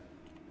bioprotector.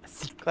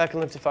 Claire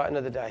can live to fight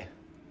another day.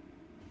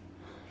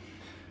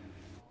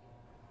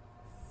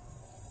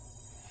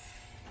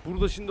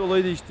 Burada şimdi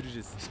olayı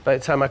değiştireceğiz. It's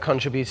about time I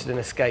contributed an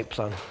escape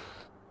plan.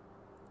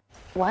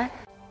 What?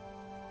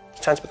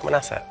 It's time to become an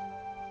asset.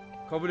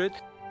 Kabul et.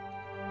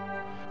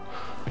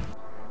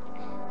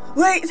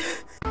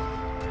 Wait!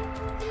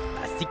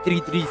 Siktir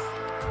git Reis.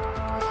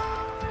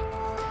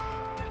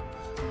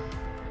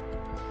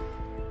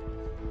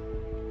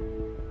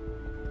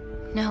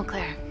 No,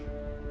 Claire.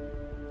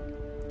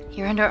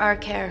 You're under our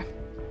care.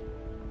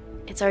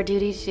 It's our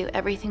duty to do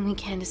everything we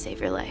can to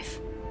save your life.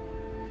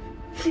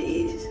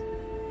 Please,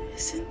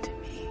 listen to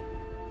me.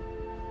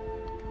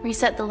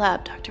 Reset the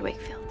lab, Dr.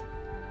 Wakefield.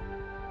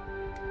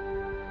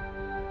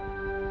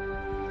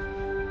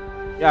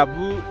 Ya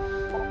bu...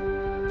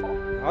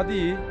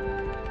 Hadi.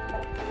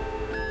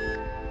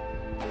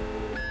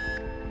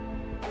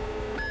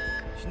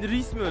 Şimdi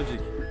Reis mi ölecek?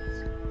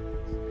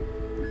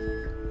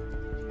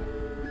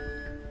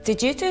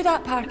 Did you do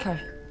that,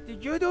 Parker?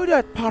 Did you do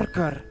that,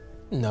 Parker?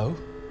 No.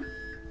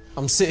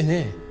 I'm sitting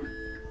here.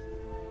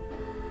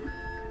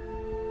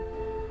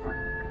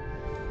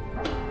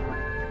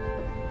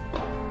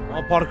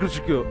 Aa, Parker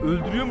çıkıyor.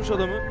 Öldürüyormuş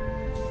adamı.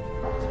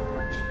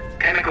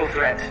 Chemical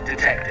threat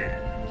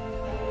detected.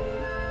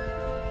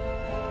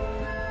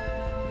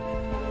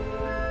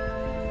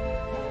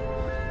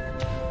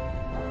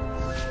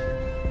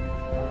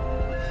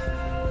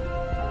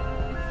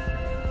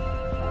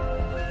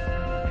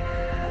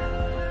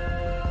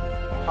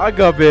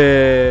 Aga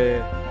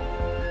be.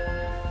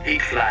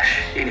 Heat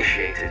flash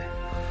initiated.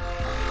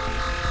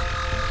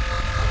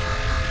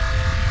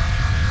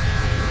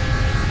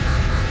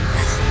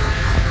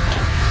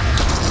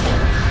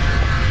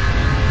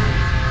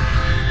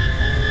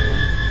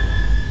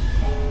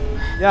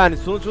 Yani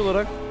sonuç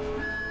olarak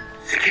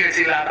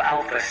Security Lab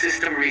Alpha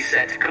system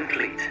reset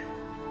complete.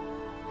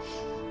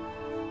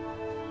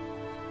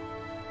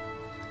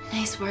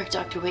 Nice work,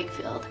 Dr.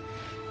 Wakefield.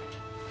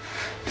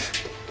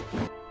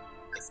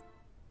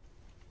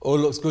 All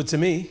looks good to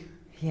me.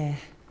 Yeah.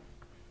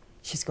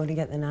 She's going to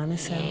get the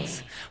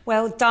nanocells.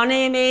 Well done,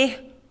 Amy.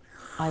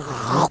 I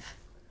will.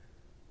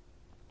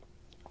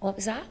 What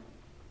was that?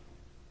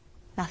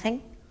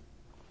 Nothing.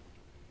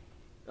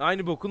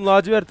 aynı bokun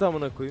lacivert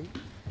amına koyayım.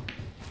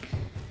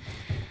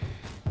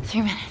 3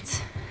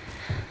 minutes.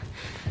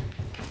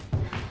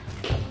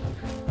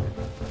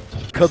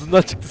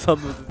 Kadından çıktı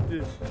sandınız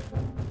değil mi?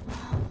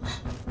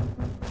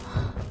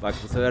 Bak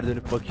bu sefer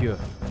dönüp bakıyor.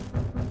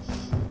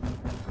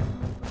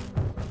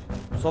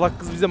 Bu salak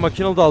kız bize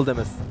makinalı dal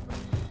demez.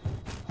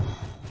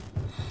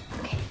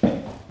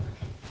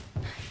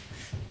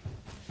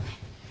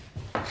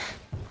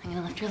 I'm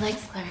gonna lift your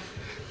legs, Claire.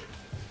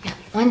 Yeah,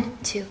 1,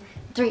 2,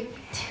 3.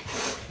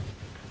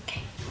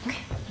 Okay,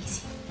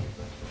 easy.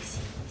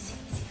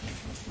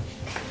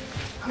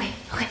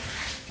 Okay,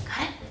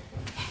 got it?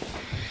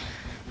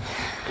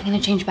 I'm gonna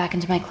change back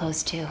into my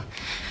clothes too.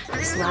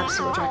 This lab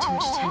suit will draw too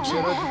much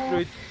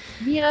attention.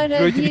 Bir ara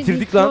bir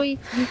Detroit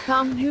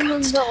Become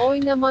Human'da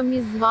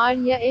oynamamız var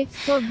ya,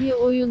 efso bir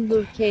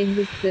oyundur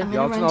kendisi.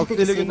 Yalçın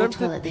Altay'la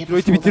göndermişti.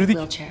 Detroit'i bitirdik.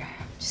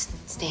 Just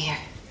stay here.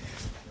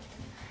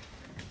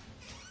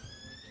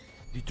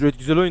 Detroit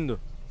güzel oyundu.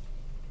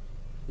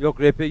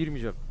 Yok, RP'ye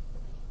girmeyeceğim.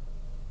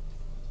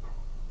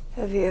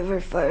 Have you ever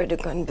fired a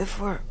gun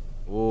before?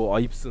 Oo,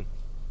 ayıpsın.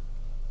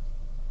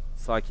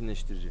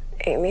 Sakinleştirici.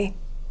 Amy?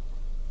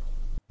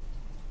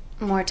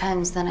 More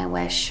times than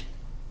I wish.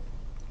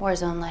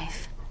 Warzone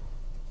life.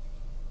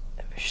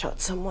 Ever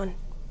shot someone?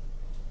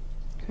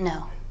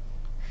 No.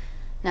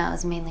 No, it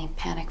was mainly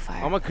panic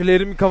fire. Ama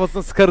Claire'in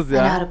kafasına sıkarız I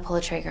know ya. how to pull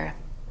a trigger.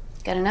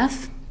 Good enough?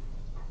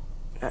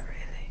 Not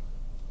really.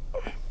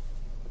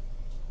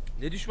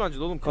 Ne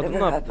düşmancı oğlum, Whatever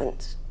kadınlar.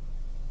 happens,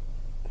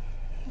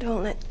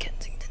 don't let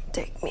Kensington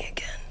take me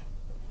again.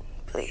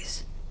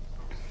 Please.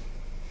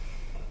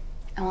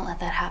 I won't let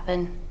that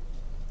happen.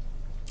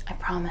 I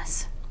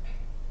promise.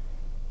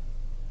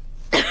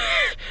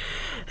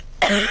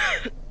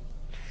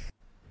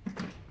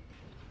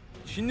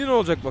 Şimdi ne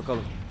olacak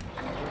bakalım.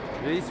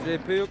 Reis,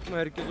 RP yok mu?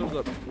 Herkes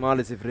orada.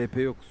 Maalesef RP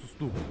yok.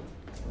 Sustum.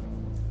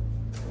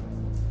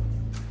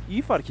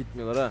 İyi fark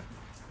etmiyorlar ha.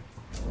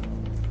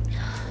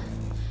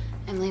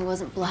 Emily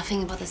wasn't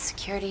bluffing about the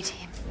security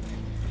team.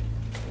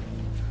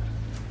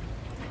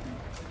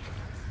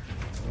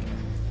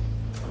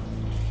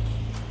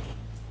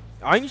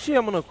 Aynı şey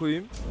amına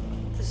koyayım.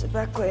 There's a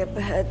back way up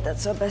ahead.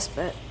 That's our best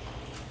bet.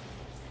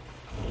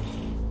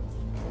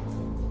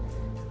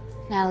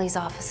 Natalie's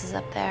office is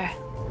up there.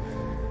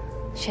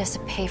 She has to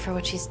pay for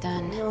what she's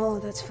done. No,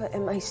 that's for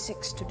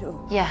MI6 to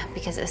do. Yeah,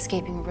 because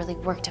escaping really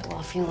worked out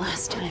well for you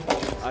last time.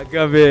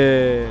 Aga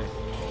be.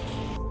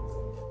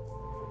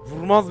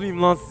 Vurmaz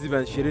mıyım lan sizi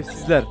ben,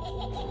 şerefsizler?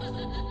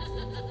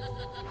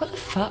 What the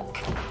fuck?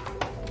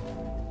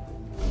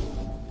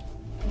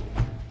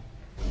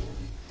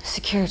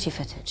 Security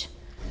footage.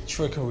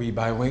 Trickery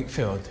by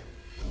Wakefield.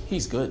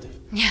 He's good.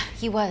 Yeah,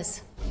 he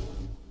was.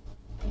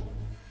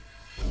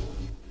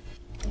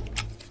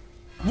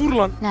 Vur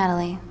lan.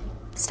 Natalie,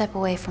 step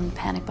away from the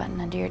panic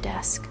button under your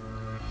desk.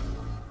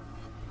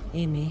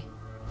 Amy,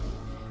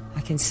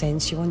 I can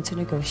sense you want to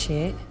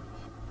negotiate.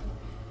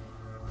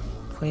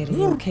 Claire, are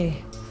you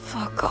okay?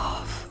 Fuck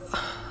off.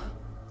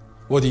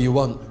 What do you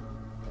want?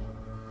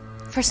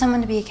 For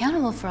someone to be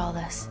accountable for all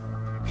this.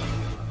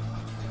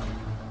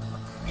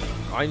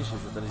 Aynı şey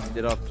zaten,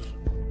 izleri attır.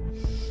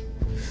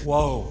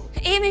 Whoa.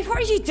 Amy, what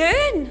are you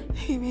doing?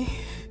 Amy.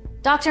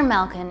 Dr.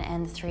 Malkin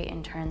and the 3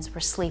 interns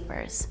were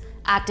sleepers,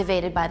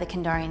 activated by the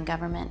Kandarian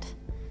government.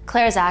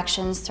 Claire's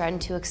actions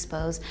threatened to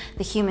expose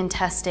the human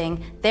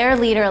testing their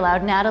leader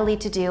allowed Natalie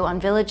to do on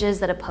villages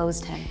that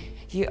opposed him.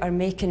 You are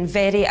making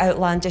very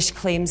outlandish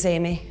claims,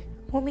 Amy.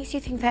 What makes you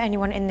think that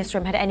anyone in this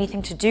room had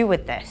anything to do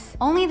with this?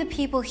 Only the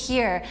people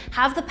here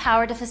have the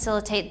power to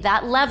facilitate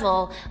that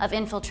level of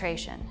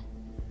infiltration.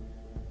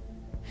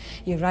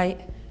 You're right.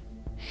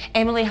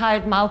 Emily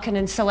hired Malkin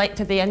and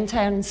selected the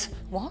interns.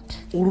 What?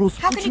 Orospu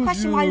How can you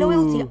question my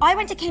loyalty? I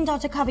went to Kindar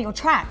to cover your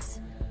tracks.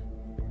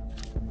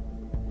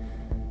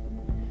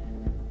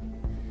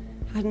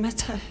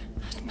 Admit it.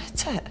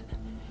 Admit it.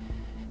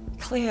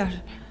 Claire,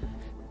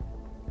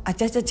 I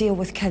did a deal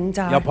with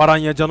Kindar. Ya paran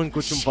ya canın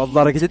koçum,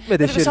 fazla hareket etme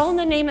But it was deşeriz. all in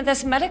the name of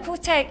this miracle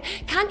tech.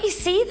 Can't you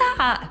see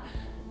that?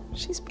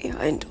 She's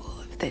behind all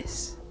of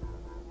this.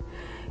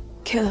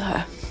 Kill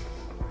her.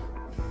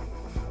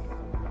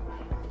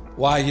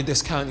 Why are you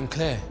discounting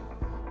Claire?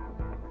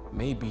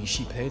 Maybe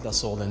she played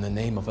us all in the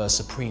name of her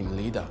supreme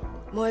leader.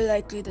 More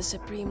likely the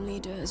Supreme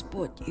Leader has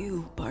bought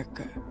you,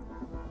 Parker.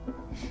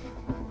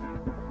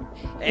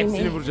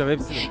 Hepsini vuracağım,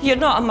 hepsini.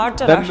 You're not a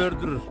murderer. Ben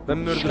murderer. Ben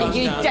murderer. You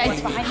did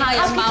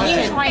hire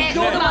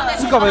Malkin.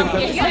 Sık havaya bir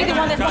tane. You're the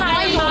one that's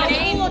hired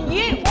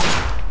Malkin.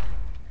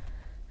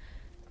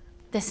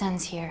 This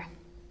ends here.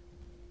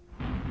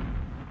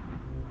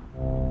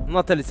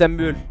 Natalie sen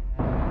bir öl.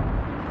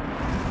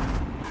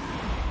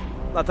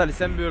 Natalie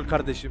sen bir öl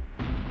kardeşim.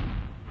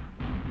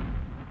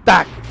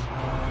 Tak.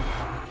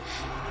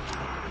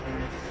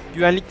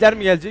 Güvenlikler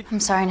mi gelecek? I'm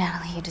sorry,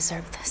 Natalie, you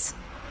deserve this.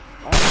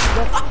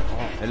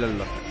 Helal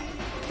lan.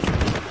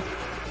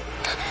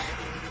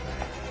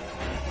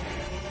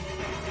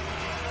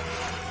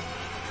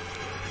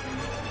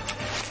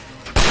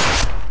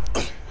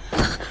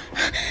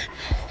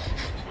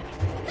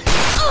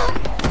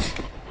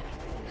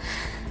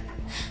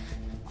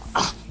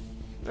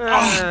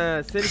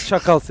 Seni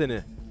çakal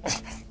seni.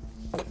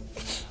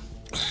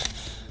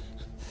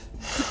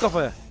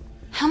 kafaya.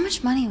 How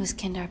much money was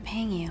Kindar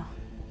paying you?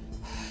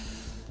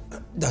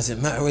 Does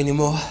it matter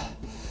anymore?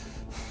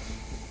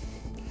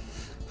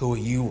 Who are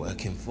you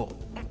working for?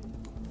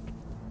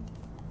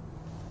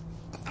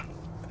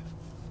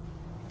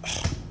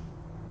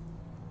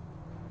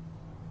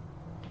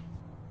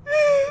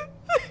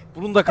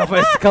 Bunun da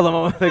kafaya sıkalım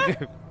ama.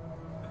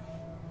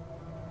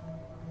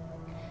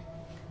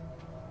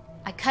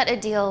 I cut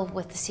a deal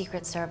with the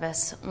Secret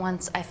Service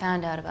once I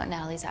found out about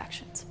Natalie's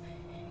actions.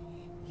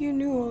 You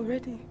knew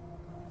already.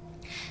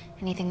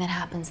 Anything that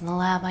happens in the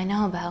lab, I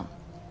know about.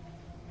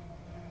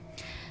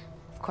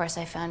 Of course,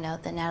 I found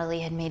out that Natalie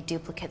had made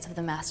duplicates of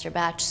the master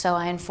batch, so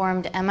I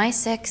informed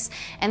MI6,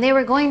 and they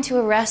were going to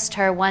arrest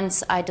her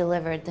once I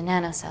delivered the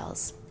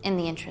nanocells, in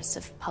the interest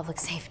of public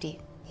safety.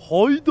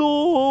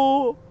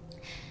 Hayda!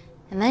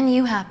 And then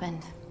you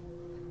happened.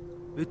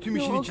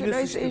 No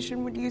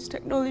organization would use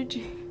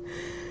technology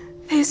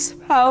this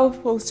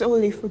powerful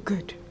solely for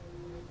good.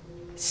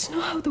 It's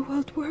not how the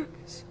world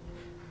works.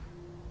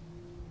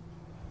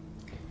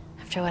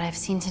 After what I've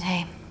seen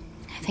today,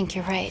 I think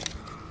you're right.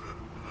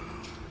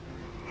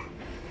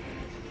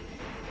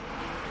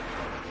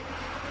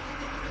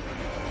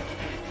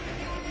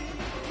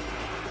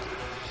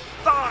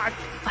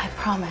 I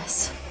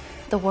promise,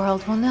 the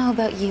world will know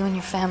about you and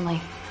your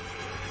family.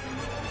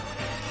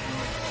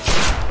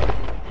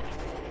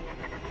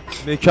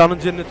 Mekanın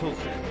cennet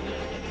olsun.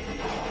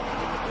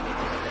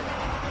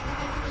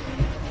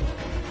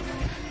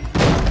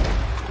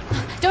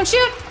 Don't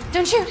shoot!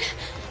 Don't shoot!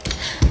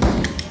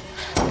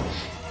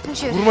 Don't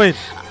shoot. Vurmayın.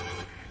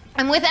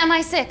 I'm with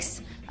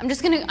MI6.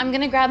 I'm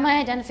gonna grab my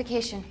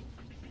identification.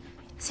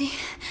 See?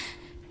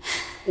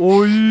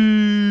 Oy!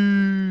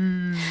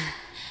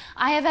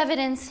 I have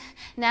evidence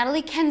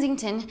Natalie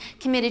Kensington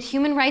committed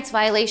human rights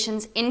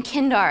violations in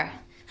Kindar.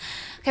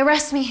 Okay,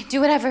 arrest me, do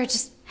whatever,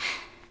 just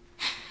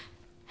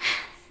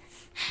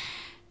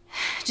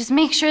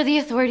make sure the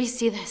authorities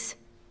see this.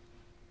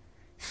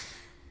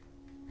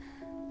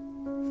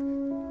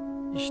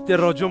 İşte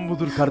racon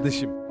budur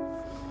kardeşim.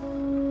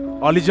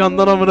 Ali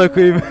Can'dan amına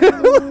koyayım.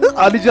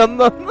 Ali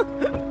Can'dan.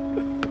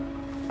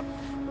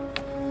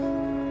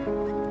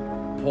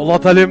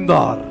 Polat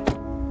Alemdar.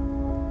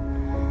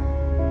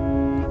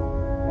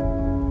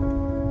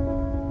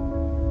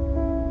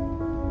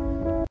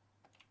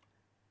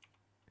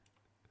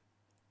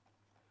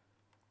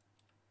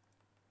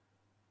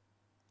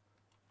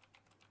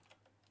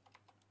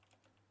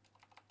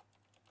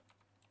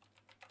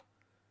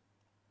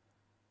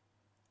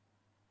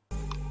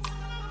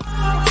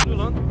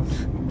 Lan.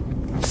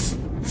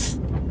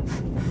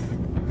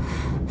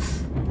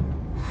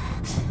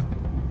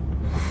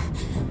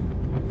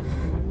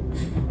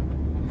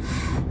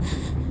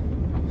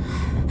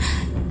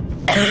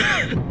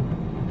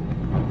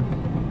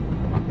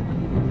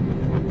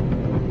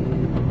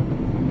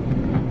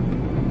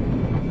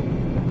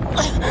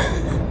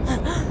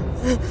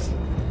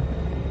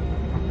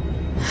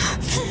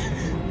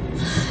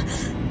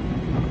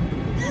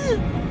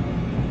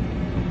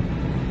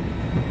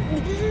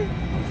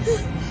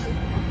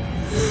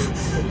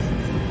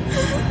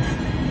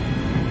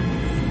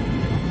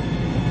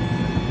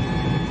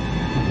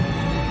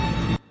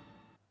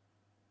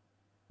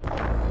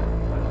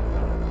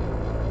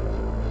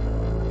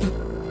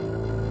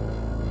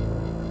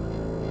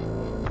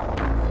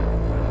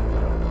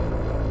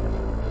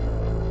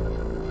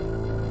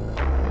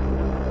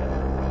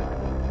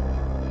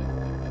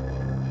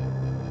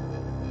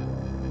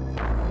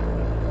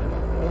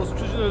 Orası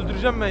çocuğunu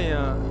öldüreceğim ben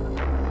ya.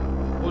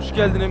 Hoş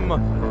geldin Emma.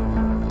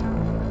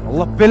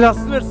 Allah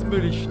belasını versin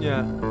böyle işin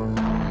ya.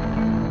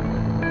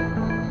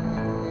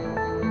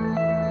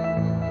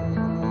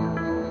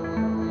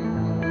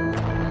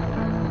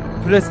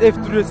 Press F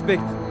to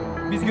respect.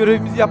 Biz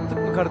görevimizi yaptık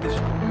mı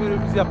kardeşim?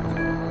 Görevimizi yaptık.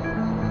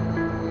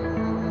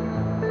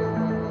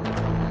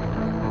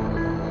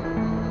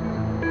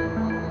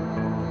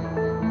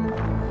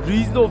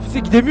 Reis'le ofise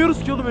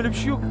gidemiyoruz ki oğlum, öyle bir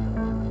şey yok.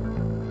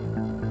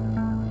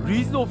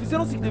 Reis'le ofise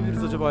nasıl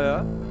gidebiliriz acaba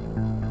ya?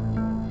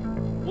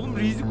 Oğlum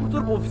Reis'i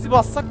kurtarıp ofisi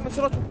bassak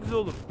mesela çok güzel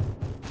olur.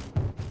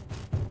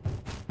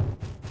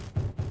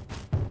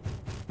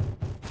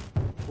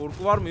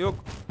 Korku var mı? Yok.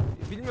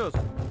 Bilmiyoruz.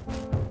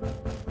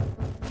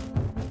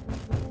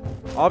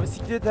 Abi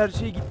siklet her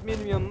şeye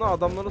gitmeyelim yanına,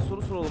 adamlara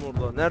soru soralım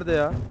orada. Nerede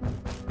ya?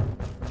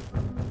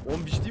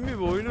 Oğlum bir şey değil mi,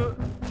 bu oyunu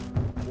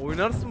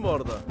oynarsın bu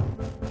arada.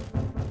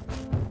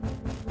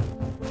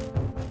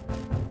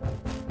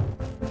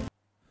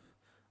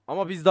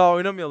 Ama biz daha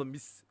oynamayalım.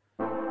 Biz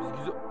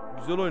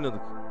güzel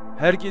oynadık.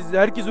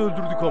 Herkesi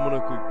öldürdük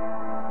amına koyayım.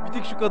 Bir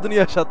tek şu kadını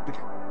yaşattık.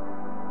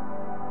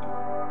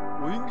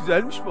 Oyun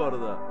güzelmiş bu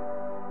arada.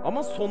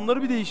 Ama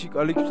sonları bir değişik.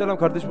 Aleykümselam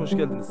kardeşim, hoş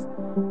geldiniz.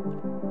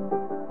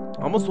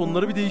 Ama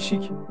sonları bir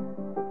değişik.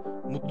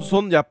 Mutlu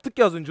son yaptık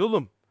ya az önce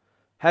oğlum.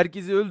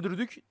 Herkesi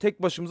öldürdük.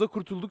 Tek başımıza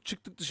kurtulduk.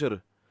 Çıktık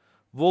dışarı.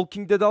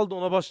 Walking Dead aldı,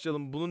 ona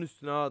başlayalım. Bunun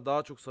üstüne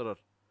daha çok sarar.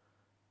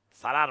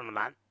 Sarar mı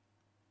lan?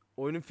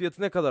 Oyunun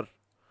fiyatı ne kadar?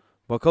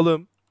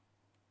 Bakalım.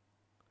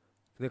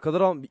 Ne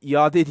kadar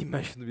iade edeyim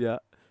ben şunu bir ya.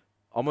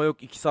 Ama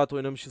yok, 2 saat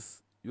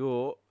oynamışız.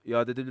 Yo,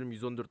 iade edebilirim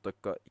 114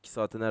 dakika. 2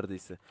 saate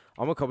neredeyse.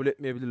 Ama kabul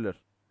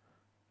etmeyebilirler.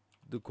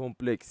 The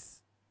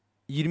Complex.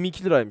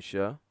 22 liraymış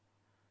ya.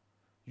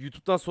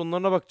 YouTube'dan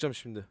sonlarına bakacağım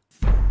şimdi.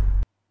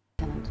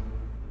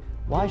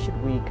 Why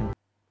should we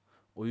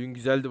Oyun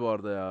güzeldi bu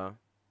arada ya.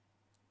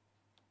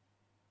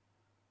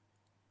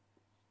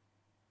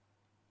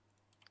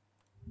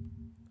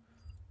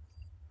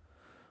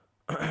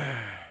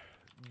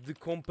 The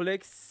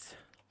Complex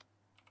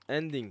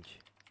Ending.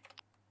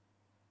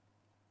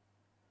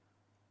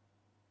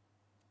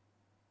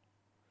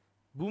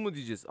 Bu mu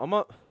diyeceğiz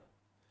ama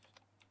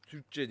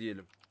Türkçe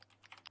diyelim.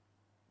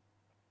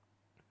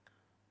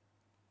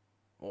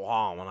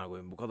 Oha amına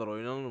koyayım, bu kadar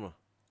oynanır mı?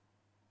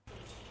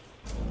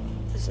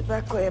 There's a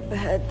back way up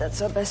ahead.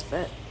 That's our best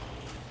bet.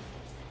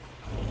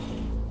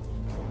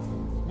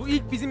 Bu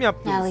ilk bizim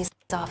yaptığımız. Natalie's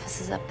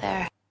office is up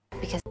there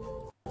because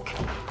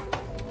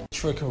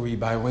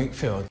Trickery by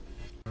Wakefield.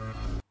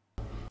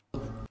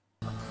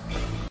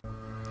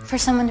 for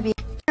someone to be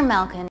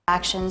Malkin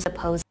actions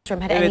opposed from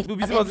had Evet, any bu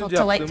bizim az önce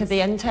yaptığımız. the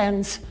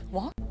interns.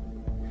 What?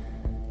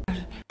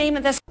 Name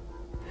of this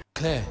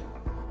Claire.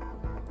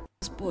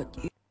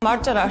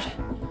 murderer.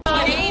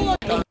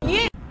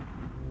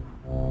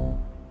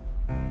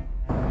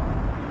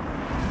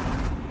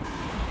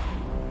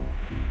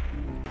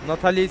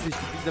 Natalia'yı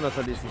seçtik, biz de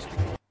Natalia'yı seçtik.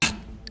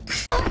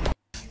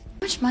 how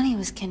much money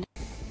was Kinder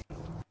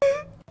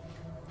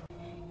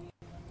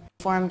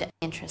formed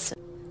interest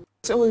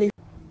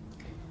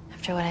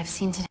after what I've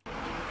seen today.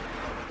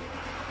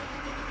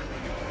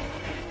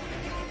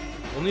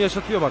 Onu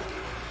yaşatıyor bak.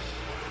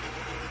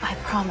 I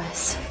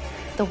promise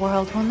the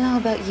world will know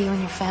about you and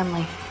your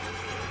family.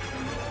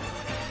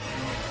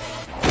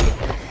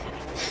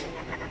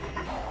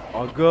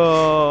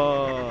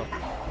 Aga.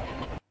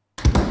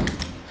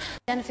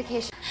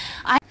 Identification.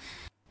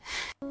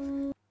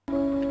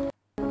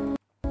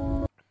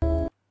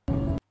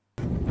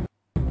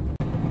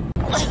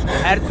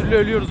 Her türlü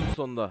ölüyoruz bu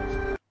sonda.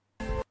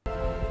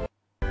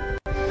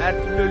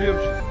 Her türlü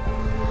ölüyormuşuz.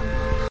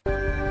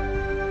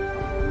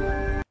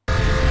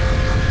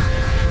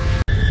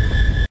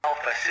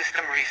 Alpha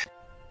system reset.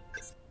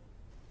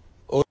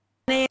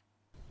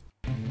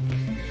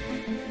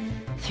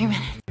 3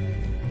 minutes.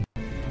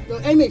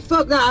 Look, Amy,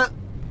 fuck that.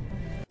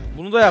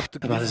 Bunu da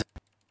yaptık.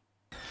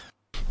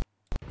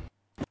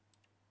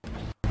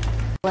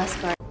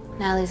 West Guard.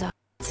 Natalie's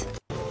office.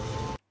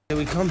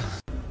 Here we come.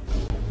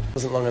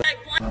 Wasn't long enough.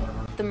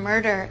 The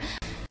murder.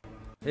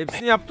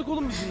 Hepsini yaptık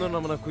oğlum biz bunların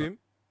amına koyayım.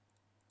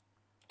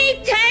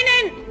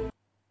 Lieutenant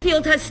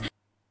Field has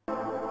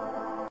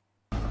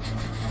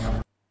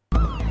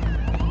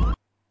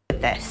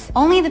This.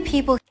 Only the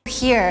people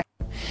here.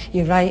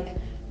 You're right.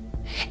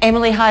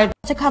 Emily hired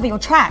to cover your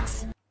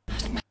tracks.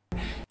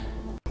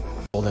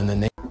 All in the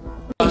name.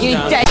 You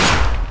dead.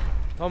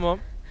 Tamam.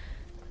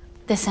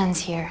 This ends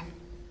here.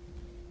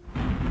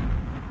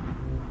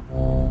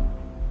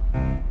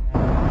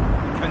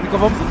 Kendi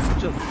kafamızı mı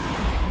sıkacağız?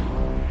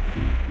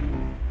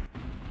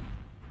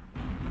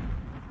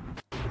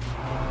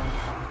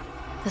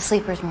 The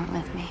sleepers weren't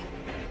with me.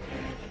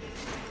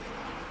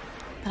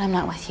 But I'm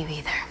not with you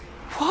either.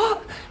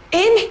 What?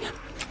 Amy?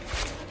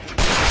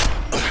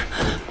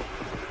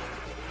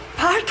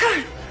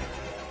 Parker?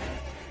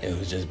 It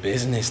was just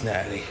business,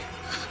 Natalie.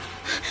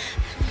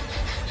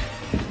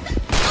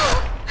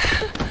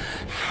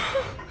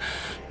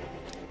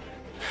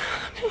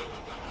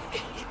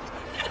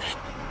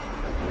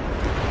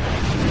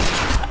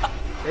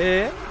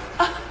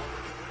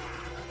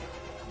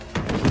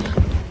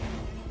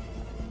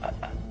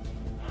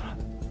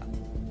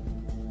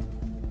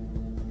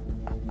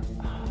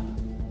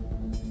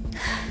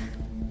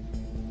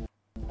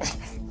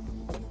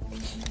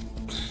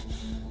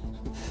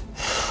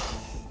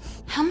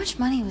 How much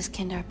money was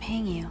Kindar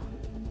paying you?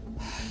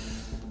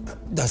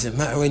 Does it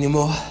matter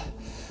anymore?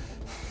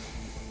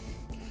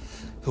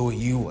 Who are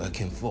you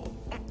working for?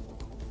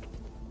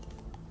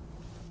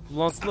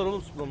 Kullansınlar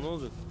oğlum Supram, ne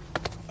olacak?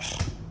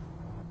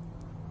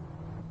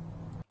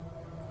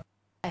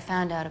 I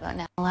found out about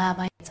Nat Lab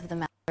of the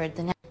Malward,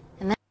 the net,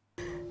 and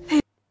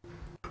then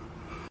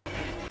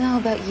know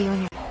about you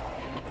and your.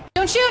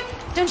 Don't shoot!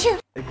 Don't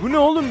shoot! Bu ne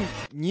oğlum?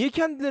 Niye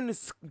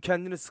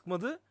kendine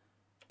sıkmadı?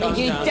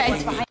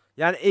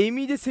 Yani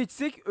Amy'yi de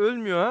seçsek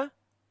ölmüyor ha?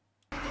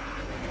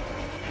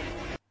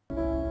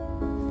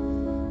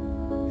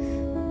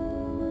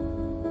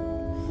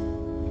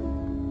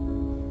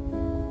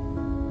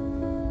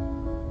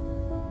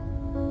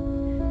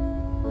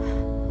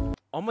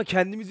 Ama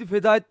kendimizi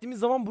feda ettiğimiz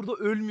zaman burada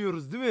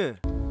ölmüyoruz değil mi?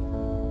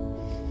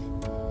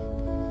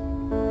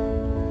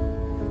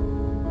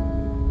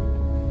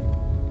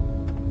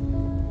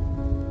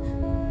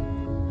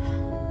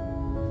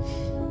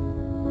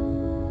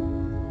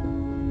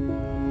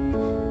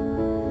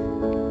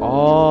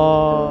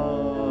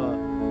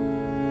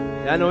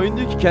 Yani oyun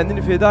diyor ki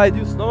kendini feda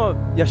ediyorsun ama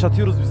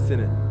yaşatıyoruz biz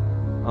seni.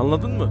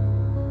 Anladın mı?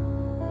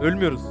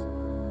 Ölmüyoruz.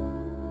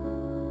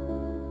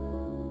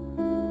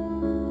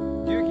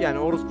 Diyor ki yani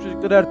orospu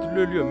çocukları her türlü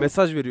ölüyor.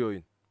 Mesaj veriyor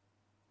oyun.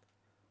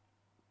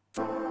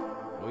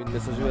 Oyun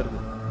mesajı verdi.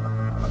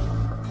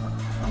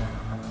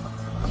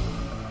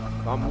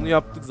 Tamam bunu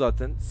yaptık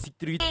zaten.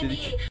 Siktir git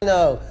dedik.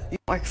 No.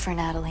 Work for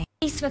Natalie.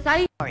 Peace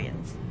without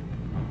Orions.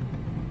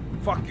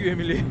 Fuck you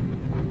Emily.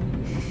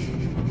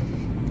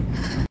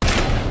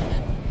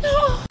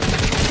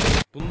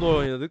 Bunu da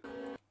oynadık.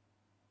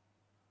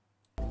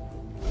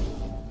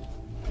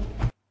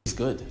 He's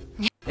good.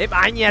 Hep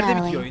aynı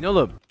yerde bitiyor oyun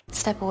oğlum.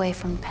 Step away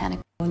from panic.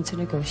 Want to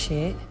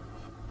negotiate?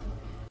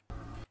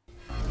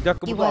 Bir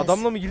dakika burada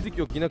adamla mı girdik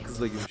yok yine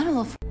kızla girmiş.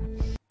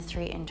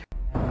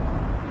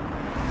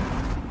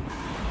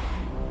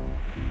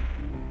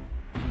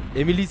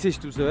 Emily'yi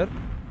seçti bu sefer.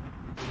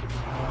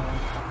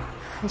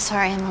 I'm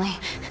sorry, Emily.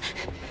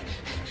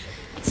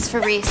 It's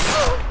for Reese.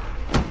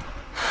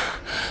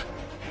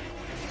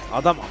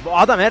 Bu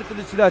adam her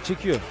türlü silah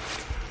çekiyor.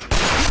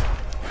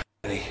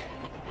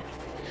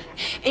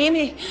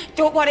 Amy,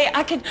 don't worry,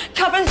 I can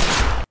cover.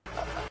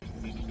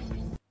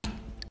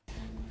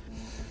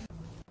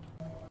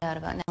 Out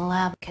about now,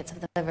 lab kits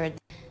have delivered.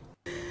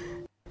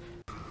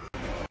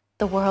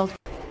 The world.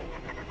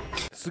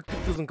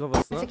 Sıktık kızın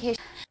kafasına.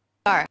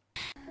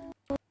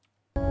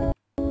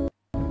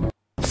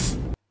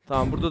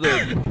 Tamam burada da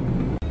öldük.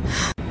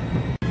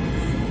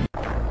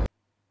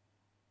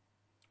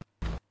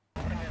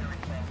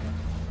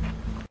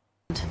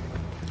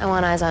 I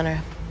want eyes on her.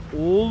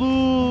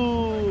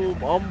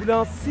 Oğlum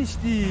ambulansı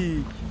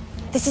seçtik.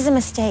 This is a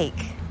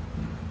mistake.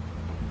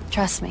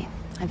 Trust me,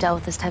 I've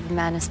dealt with this type of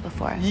madness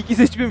before. İyi ki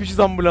seçmemişiz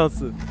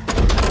ambulansı.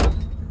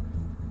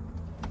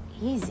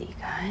 Easy,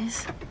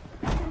 guys.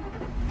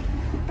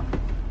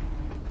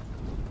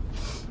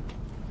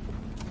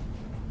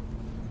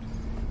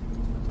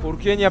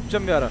 Korku yayını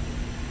yapacağım bir ara.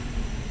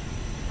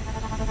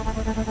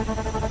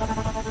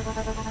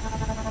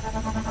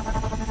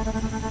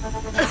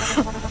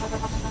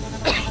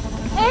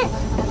 Hey!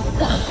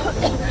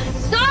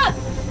 Stop!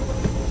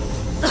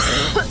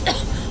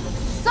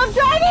 Stop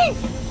driving!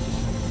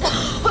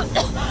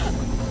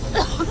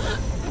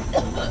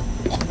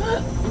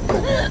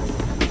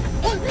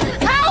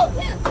 Help!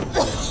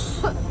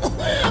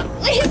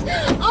 Please!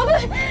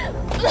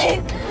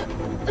 Please!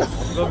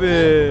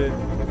 Tabii.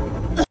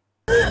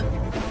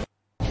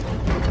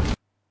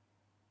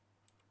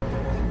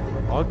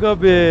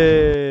 Aga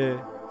be.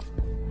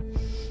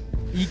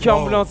 İyi ki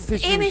ambulansı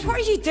seçmemişiz. Amy, what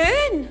are you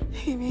doing?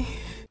 Amy.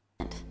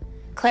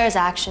 Claire's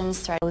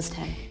actions threatened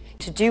him.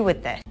 To do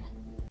with this.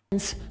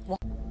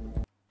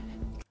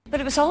 But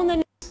it was all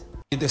in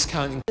the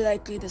Discounting.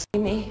 Likely this.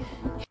 Amy.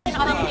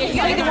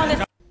 You're the one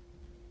that's...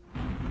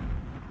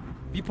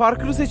 Bir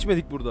Parker'ı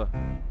seçmedik burada.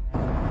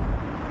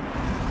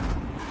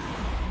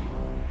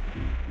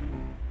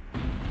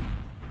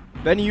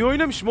 Ben iyi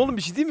oynamışım oğlum,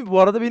 bir şey değil mi? Bu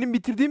arada benim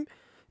bitirdiğim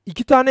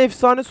 2 tane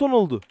efsane son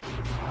oldu.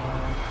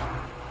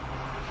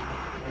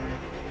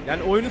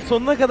 Yani oyunun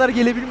sonuna kadar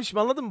gelebilmişim,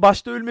 anladın mı?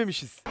 Başta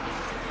ölmemişiz.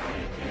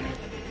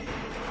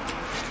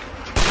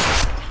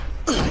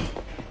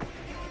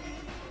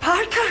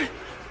 Parker!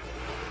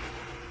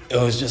 It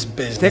was just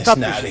business,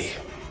 Natty.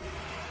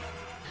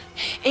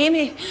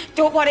 Amy,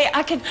 don't worry,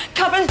 I can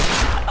cover...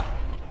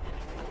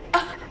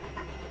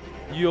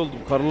 İyi oldu.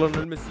 Karıların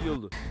ölmesi iyi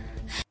oldu.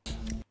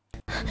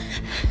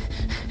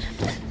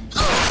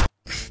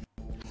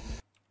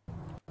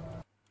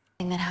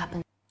 That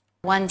happened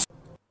once.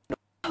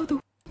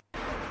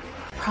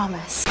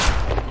 Promise.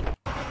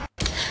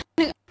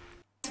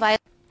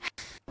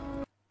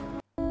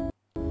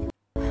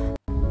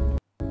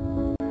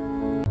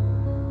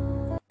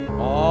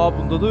 Aa,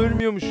 bunda da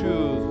ölmüyormuşuz.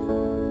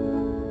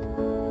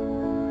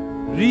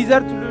 Reese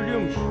her türlü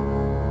ölüyormuş.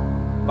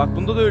 Bak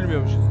bunda da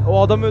ölmüyormuşuz.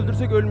 O adamı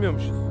öldürsek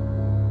ölmüyormuşuz.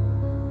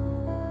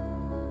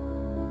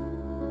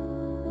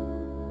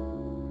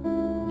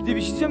 Bir de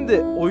bir şey diyeceğim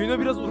de oyuna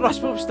biraz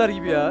uğraşmamışlar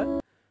gibi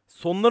ya.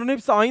 Sonların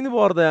hepsi aynı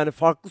bu arada yani.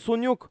 Farklı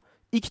son yok.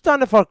 2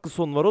 tane farklı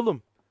son var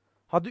oğlum.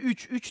 Hadi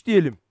 3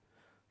 diyelim.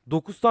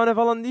 9 tane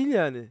falan değil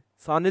yani.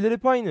 Sahneler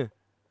hep aynı.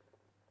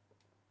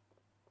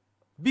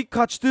 Bir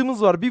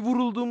kaçtığımız var, bir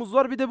vurulduğumuz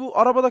var, bir de bu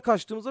arabada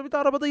kaçtığımız var, bir de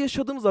arabada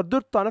yaşadığımız var.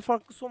 4 tane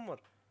farklı son var.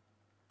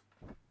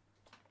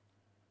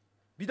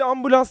 Bir de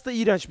ambulansta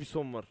iğrenç bir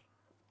son var.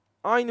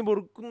 Aynı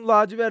borukun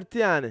laciverti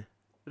yani.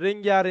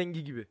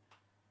 Rengarengi gibi.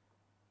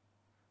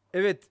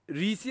 Evet,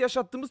 Reese'i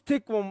yaşattığımız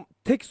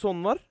tek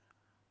son var.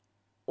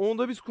 Onu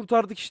da biz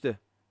kurtardık işte.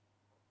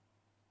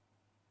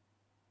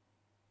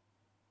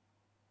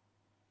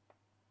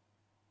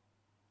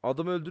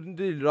 Adam öldürdüğünde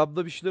değil,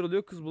 Rab'da bir şeyler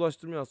oluyor, kız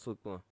bulaştırmıyor hastalıkla.